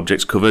brighter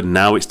objects covered.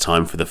 Now it's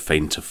time for the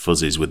fainter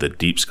fuzzies with the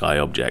deep sky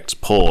objects.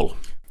 Paul.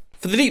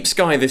 For the deep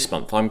sky this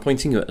month, I'm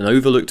pointing at an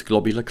overlooked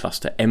globular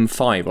cluster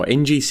M5, or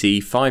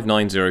NGC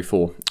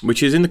 5904,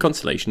 which is in the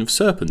constellation of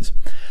Serpens.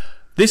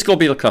 This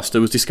globular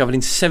cluster was discovered in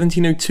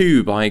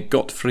 1702 by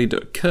Gottfried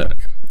Kirch,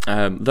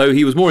 though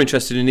he was more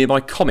interested in a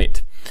nearby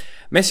comet.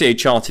 Messier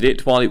charted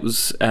it while it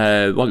was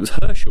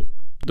Herschel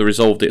that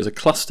resolved it as a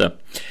cluster.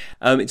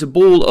 It's a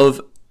ball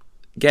of,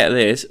 get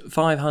this,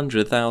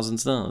 500,000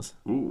 stars.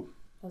 Ooh.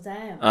 Oh,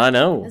 damn. I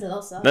know. There's a lot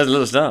of stars. There's a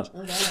lot of stars.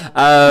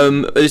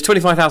 Oh, It's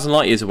 25,000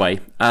 light years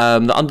away.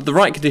 That under the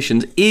right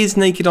conditions is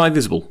naked eye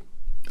visible.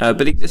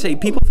 But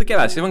people forget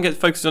that. So everyone gets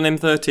focused on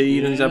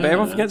M13, and but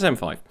everyone forgets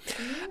M5.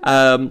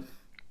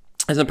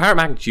 Has an apparent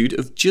magnitude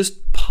of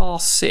just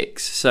past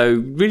 6. So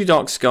really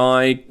dark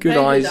sky, good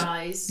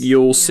eyes.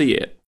 You'll see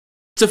it.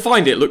 To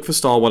find it, look for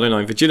star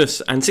 109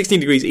 Virginis and 16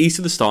 degrees east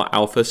of the star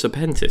Alpha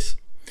Serpentis.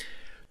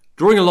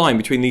 Drawing a line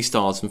between these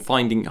stars and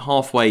finding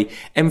halfway,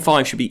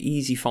 M5 should be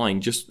easy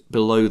find just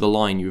below the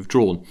line you have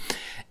drawn.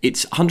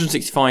 It's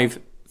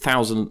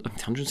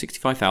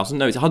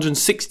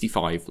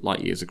 165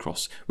 light years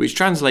across, which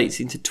translates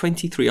into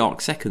 23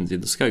 arc seconds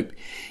in the scope.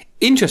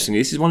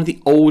 Interestingly, this is one of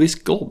the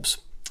oldest globs,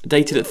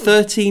 dated at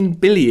 13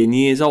 billion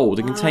years old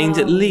and contains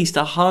at least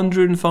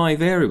 105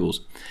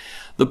 variables.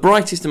 The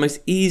brightest and most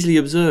easily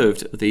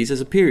observed of these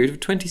has a period of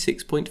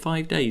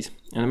 26.5 days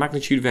and a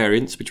magnitude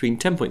variance between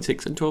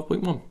 10.6 and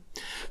 12.1.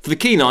 For the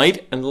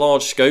keen-eyed and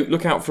large scope,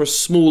 look out for a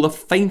smaller,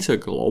 fainter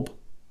glob,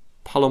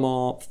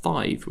 Palomar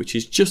 5, which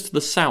is just to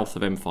the south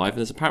of M5 and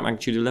has a apparent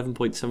magnitude of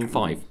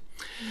 11.75.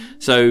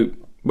 So,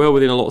 well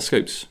within a lot of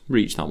scopes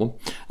reach, that one.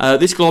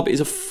 This glob is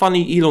a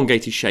funny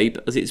elongated shape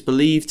as it's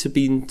believed to have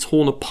been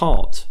torn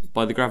apart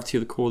by the gravity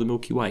of the core of the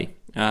Milky Way.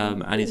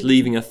 And it's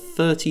leaving a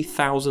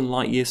 30,000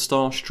 light-year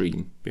star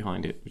stream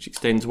behind it, which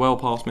extends well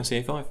past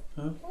Messier 5.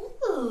 Ooh,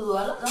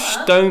 I like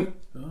that. Don't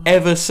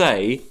ever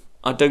say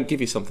I don't give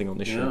you something on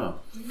this show.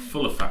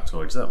 Full of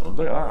factoids, that one.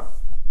 Look at that.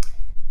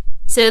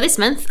 So this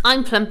month,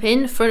 I'm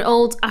plumping for an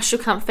old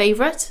AstroCamp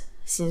favourite,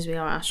 since we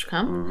are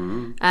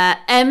AstroCamp.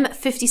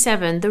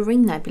 M57, the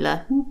Ring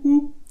Nebula.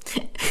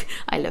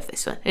 I love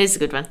this one. It is a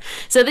good one.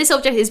 So this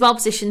object is well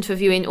positioned for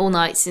viewing all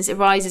night since it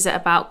rises at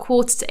about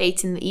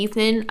 7:45 in the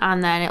evening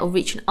and then it'll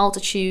reach an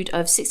altitude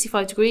of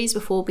 65 degrees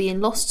before being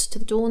lost to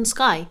the dawn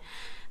sky.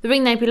 The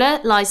Ring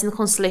Nebula lies in the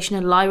constellation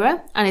of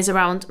Lyra and is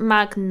around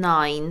Mag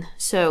 9,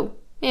 so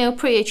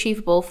pretty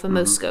achievable for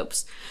most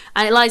scopes.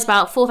 And it lies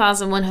about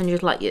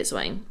 4,100 light years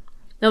away.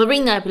 Now the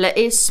Ring Nebula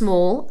is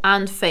small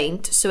and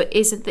faint, so it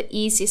isn't the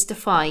easiest to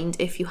find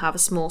if you have a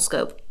small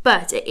scope.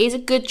 But it is a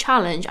good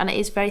challenge and it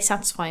is very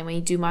satisfying when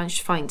you do manage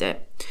to find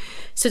it.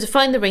 So to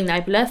find the Ring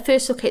Nebula,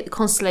 first locate the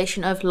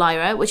constellation of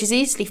Lyra, which is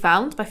easily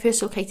found by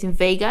first locating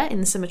Vega in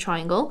the summer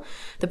triangle,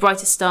 the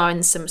brightest star in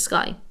the summer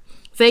sky.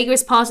 Vega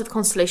is part of the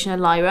constellation of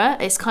Lyra.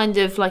 It's kind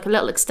of like a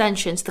little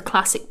extension to the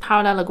classic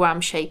parallelogram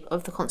shape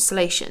of the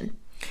constellation.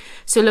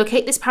 So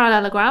locate this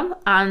parallelogram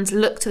and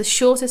look to the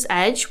shortest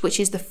edge, which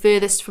is the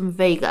furthest from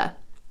Vega.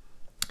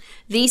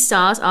 These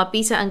stars are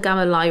Beta and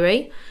Gamma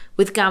Lyrae,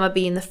 with Gamma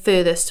being the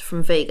furthest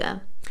from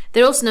Vega.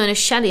 They're also known as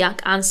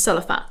Chelyaq and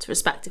Sulfat,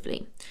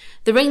 respectively.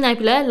 The Ring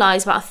Nebula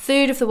lies about a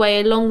third of the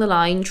way along the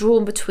line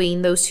drawn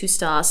between those two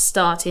stars,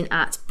 starting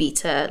at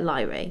Beta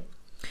Lyrae.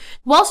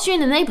 Whilst you're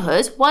in the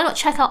neighbourhood, why not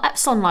check out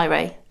Epsilon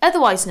Lyrae,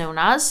 otherwise known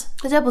as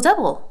the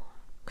Double-Double?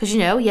 Because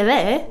you're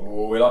there.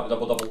 Oh, we like the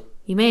double-double.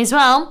 You may as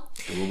well.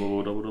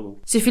 Double.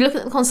 So if you look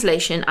at the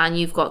constellation and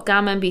you've got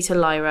Gamma and Beta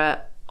Lyrae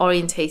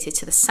orientated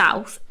to the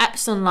south,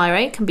 Epsilon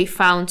Lyrae can be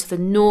found to the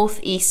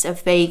northeast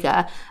of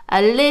Vega,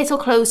 a little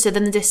closer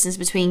than the distance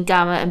between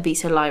Gamma and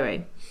Beta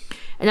Lyrae.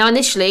 And now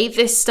initially,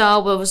 this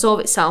star will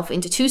resolve itself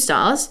into two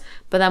stars,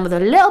 but then with a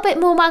little bit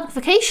more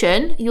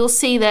magnification, you'll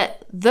see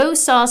that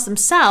those stars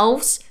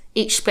themselves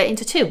each split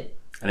into two.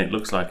 And it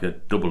looks like a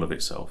double of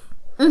itself.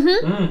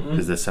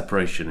 Because the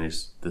separation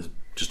is the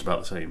just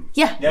about the same.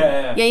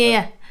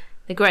 Yeah.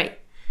 They're great.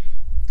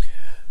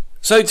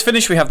 So to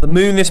finish, we have the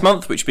moon this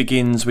month, which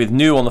begins with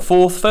new on the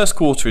 4th, first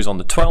quarter is on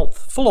the 12th,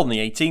 full on the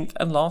 18th,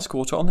 and last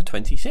quarter on the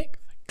 26th.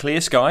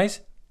 Clear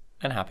skies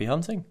and happy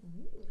hunting.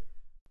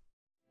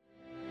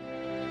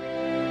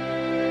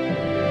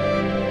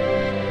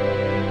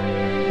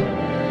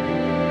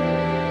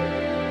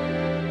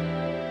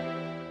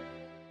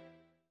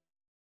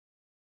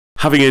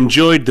 Having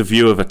enjoyed the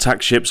view of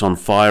attack ships on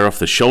fire off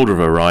the shoulder of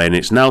Orion,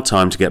 it's now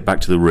time to get back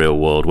to the real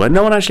world, where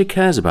no one actually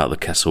cares about the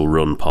Kessel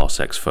Run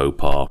parsecs faux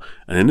pas.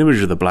 An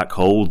image of the black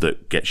hole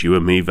that gets you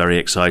and me very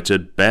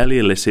excited barely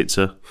elicits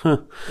a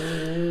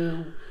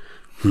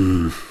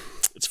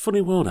It's a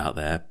funny world out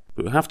there,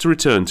 but we have to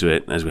return to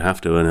it as we have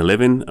to earn a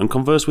living and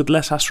converse with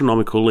less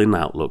astronomical in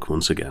outlook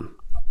once again.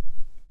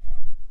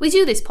 We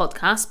do this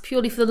podcast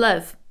purely for the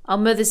love. Our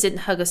mothers didn't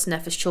hug us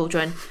enough as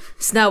children,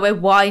 so now we're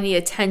whiny,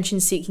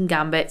 attention-seeking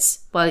gambits.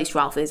 Well, at least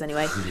Ralph is,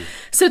 anyway.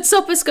 So to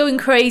stop us going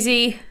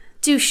crazy,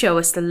 do show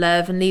us the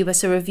love and leave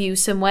us a review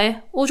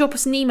somewhere, or drop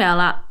us an email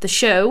at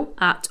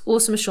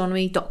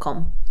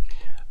theshow@awesomeastronomy.com.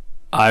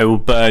 I will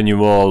burn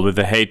you all with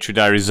the hatred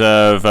I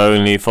reserve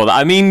only for that.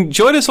 I mean,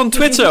 join us on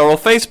Twitter or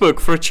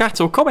Facebook for a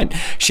chat or comment.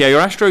 Share your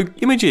astro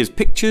images,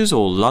 pictures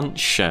or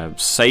lunch,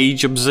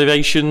 sage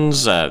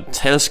observations,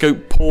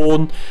 telescope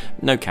porn.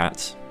 No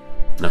cats.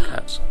 No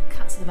cats.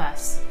 Cats are the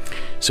best.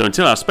 So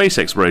until our space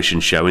exploration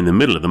show in the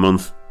middle of the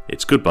month,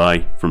 it's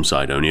goodbye from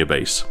Cydonia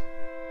Base.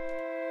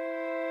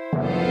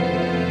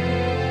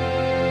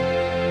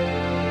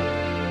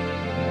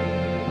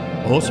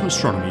 Awesome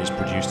Astronomy is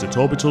produced at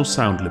Orbital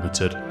Sound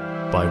Limited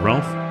by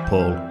Ralph,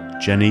 Paul,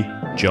 Jeni,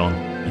 John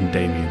and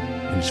Damien,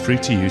 and is free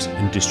to use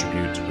and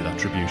distribute with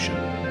attribution.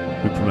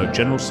 We promote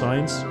general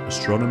science,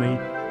 astronomy,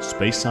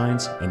 space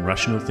science and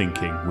rational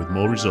thinking with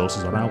more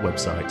resources on our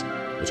website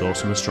at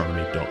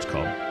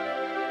awesomeastronomy.com.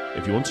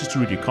 If you want us to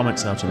read your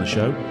comments out on the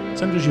show,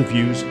 send us your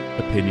views,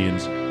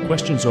 opinions,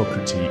 questions or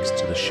critiques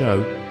to the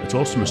show at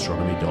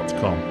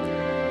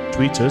awesomeastronomy.com.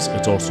 Tweet us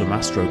at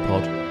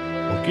awesomeastropod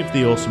or give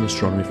the Awesome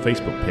Astronomy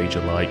Facebook page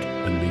a like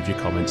and leave your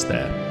comments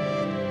there.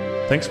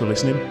 Thanks for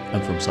listening,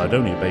 and from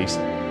Cydonia Base,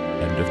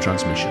 end of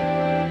transmission.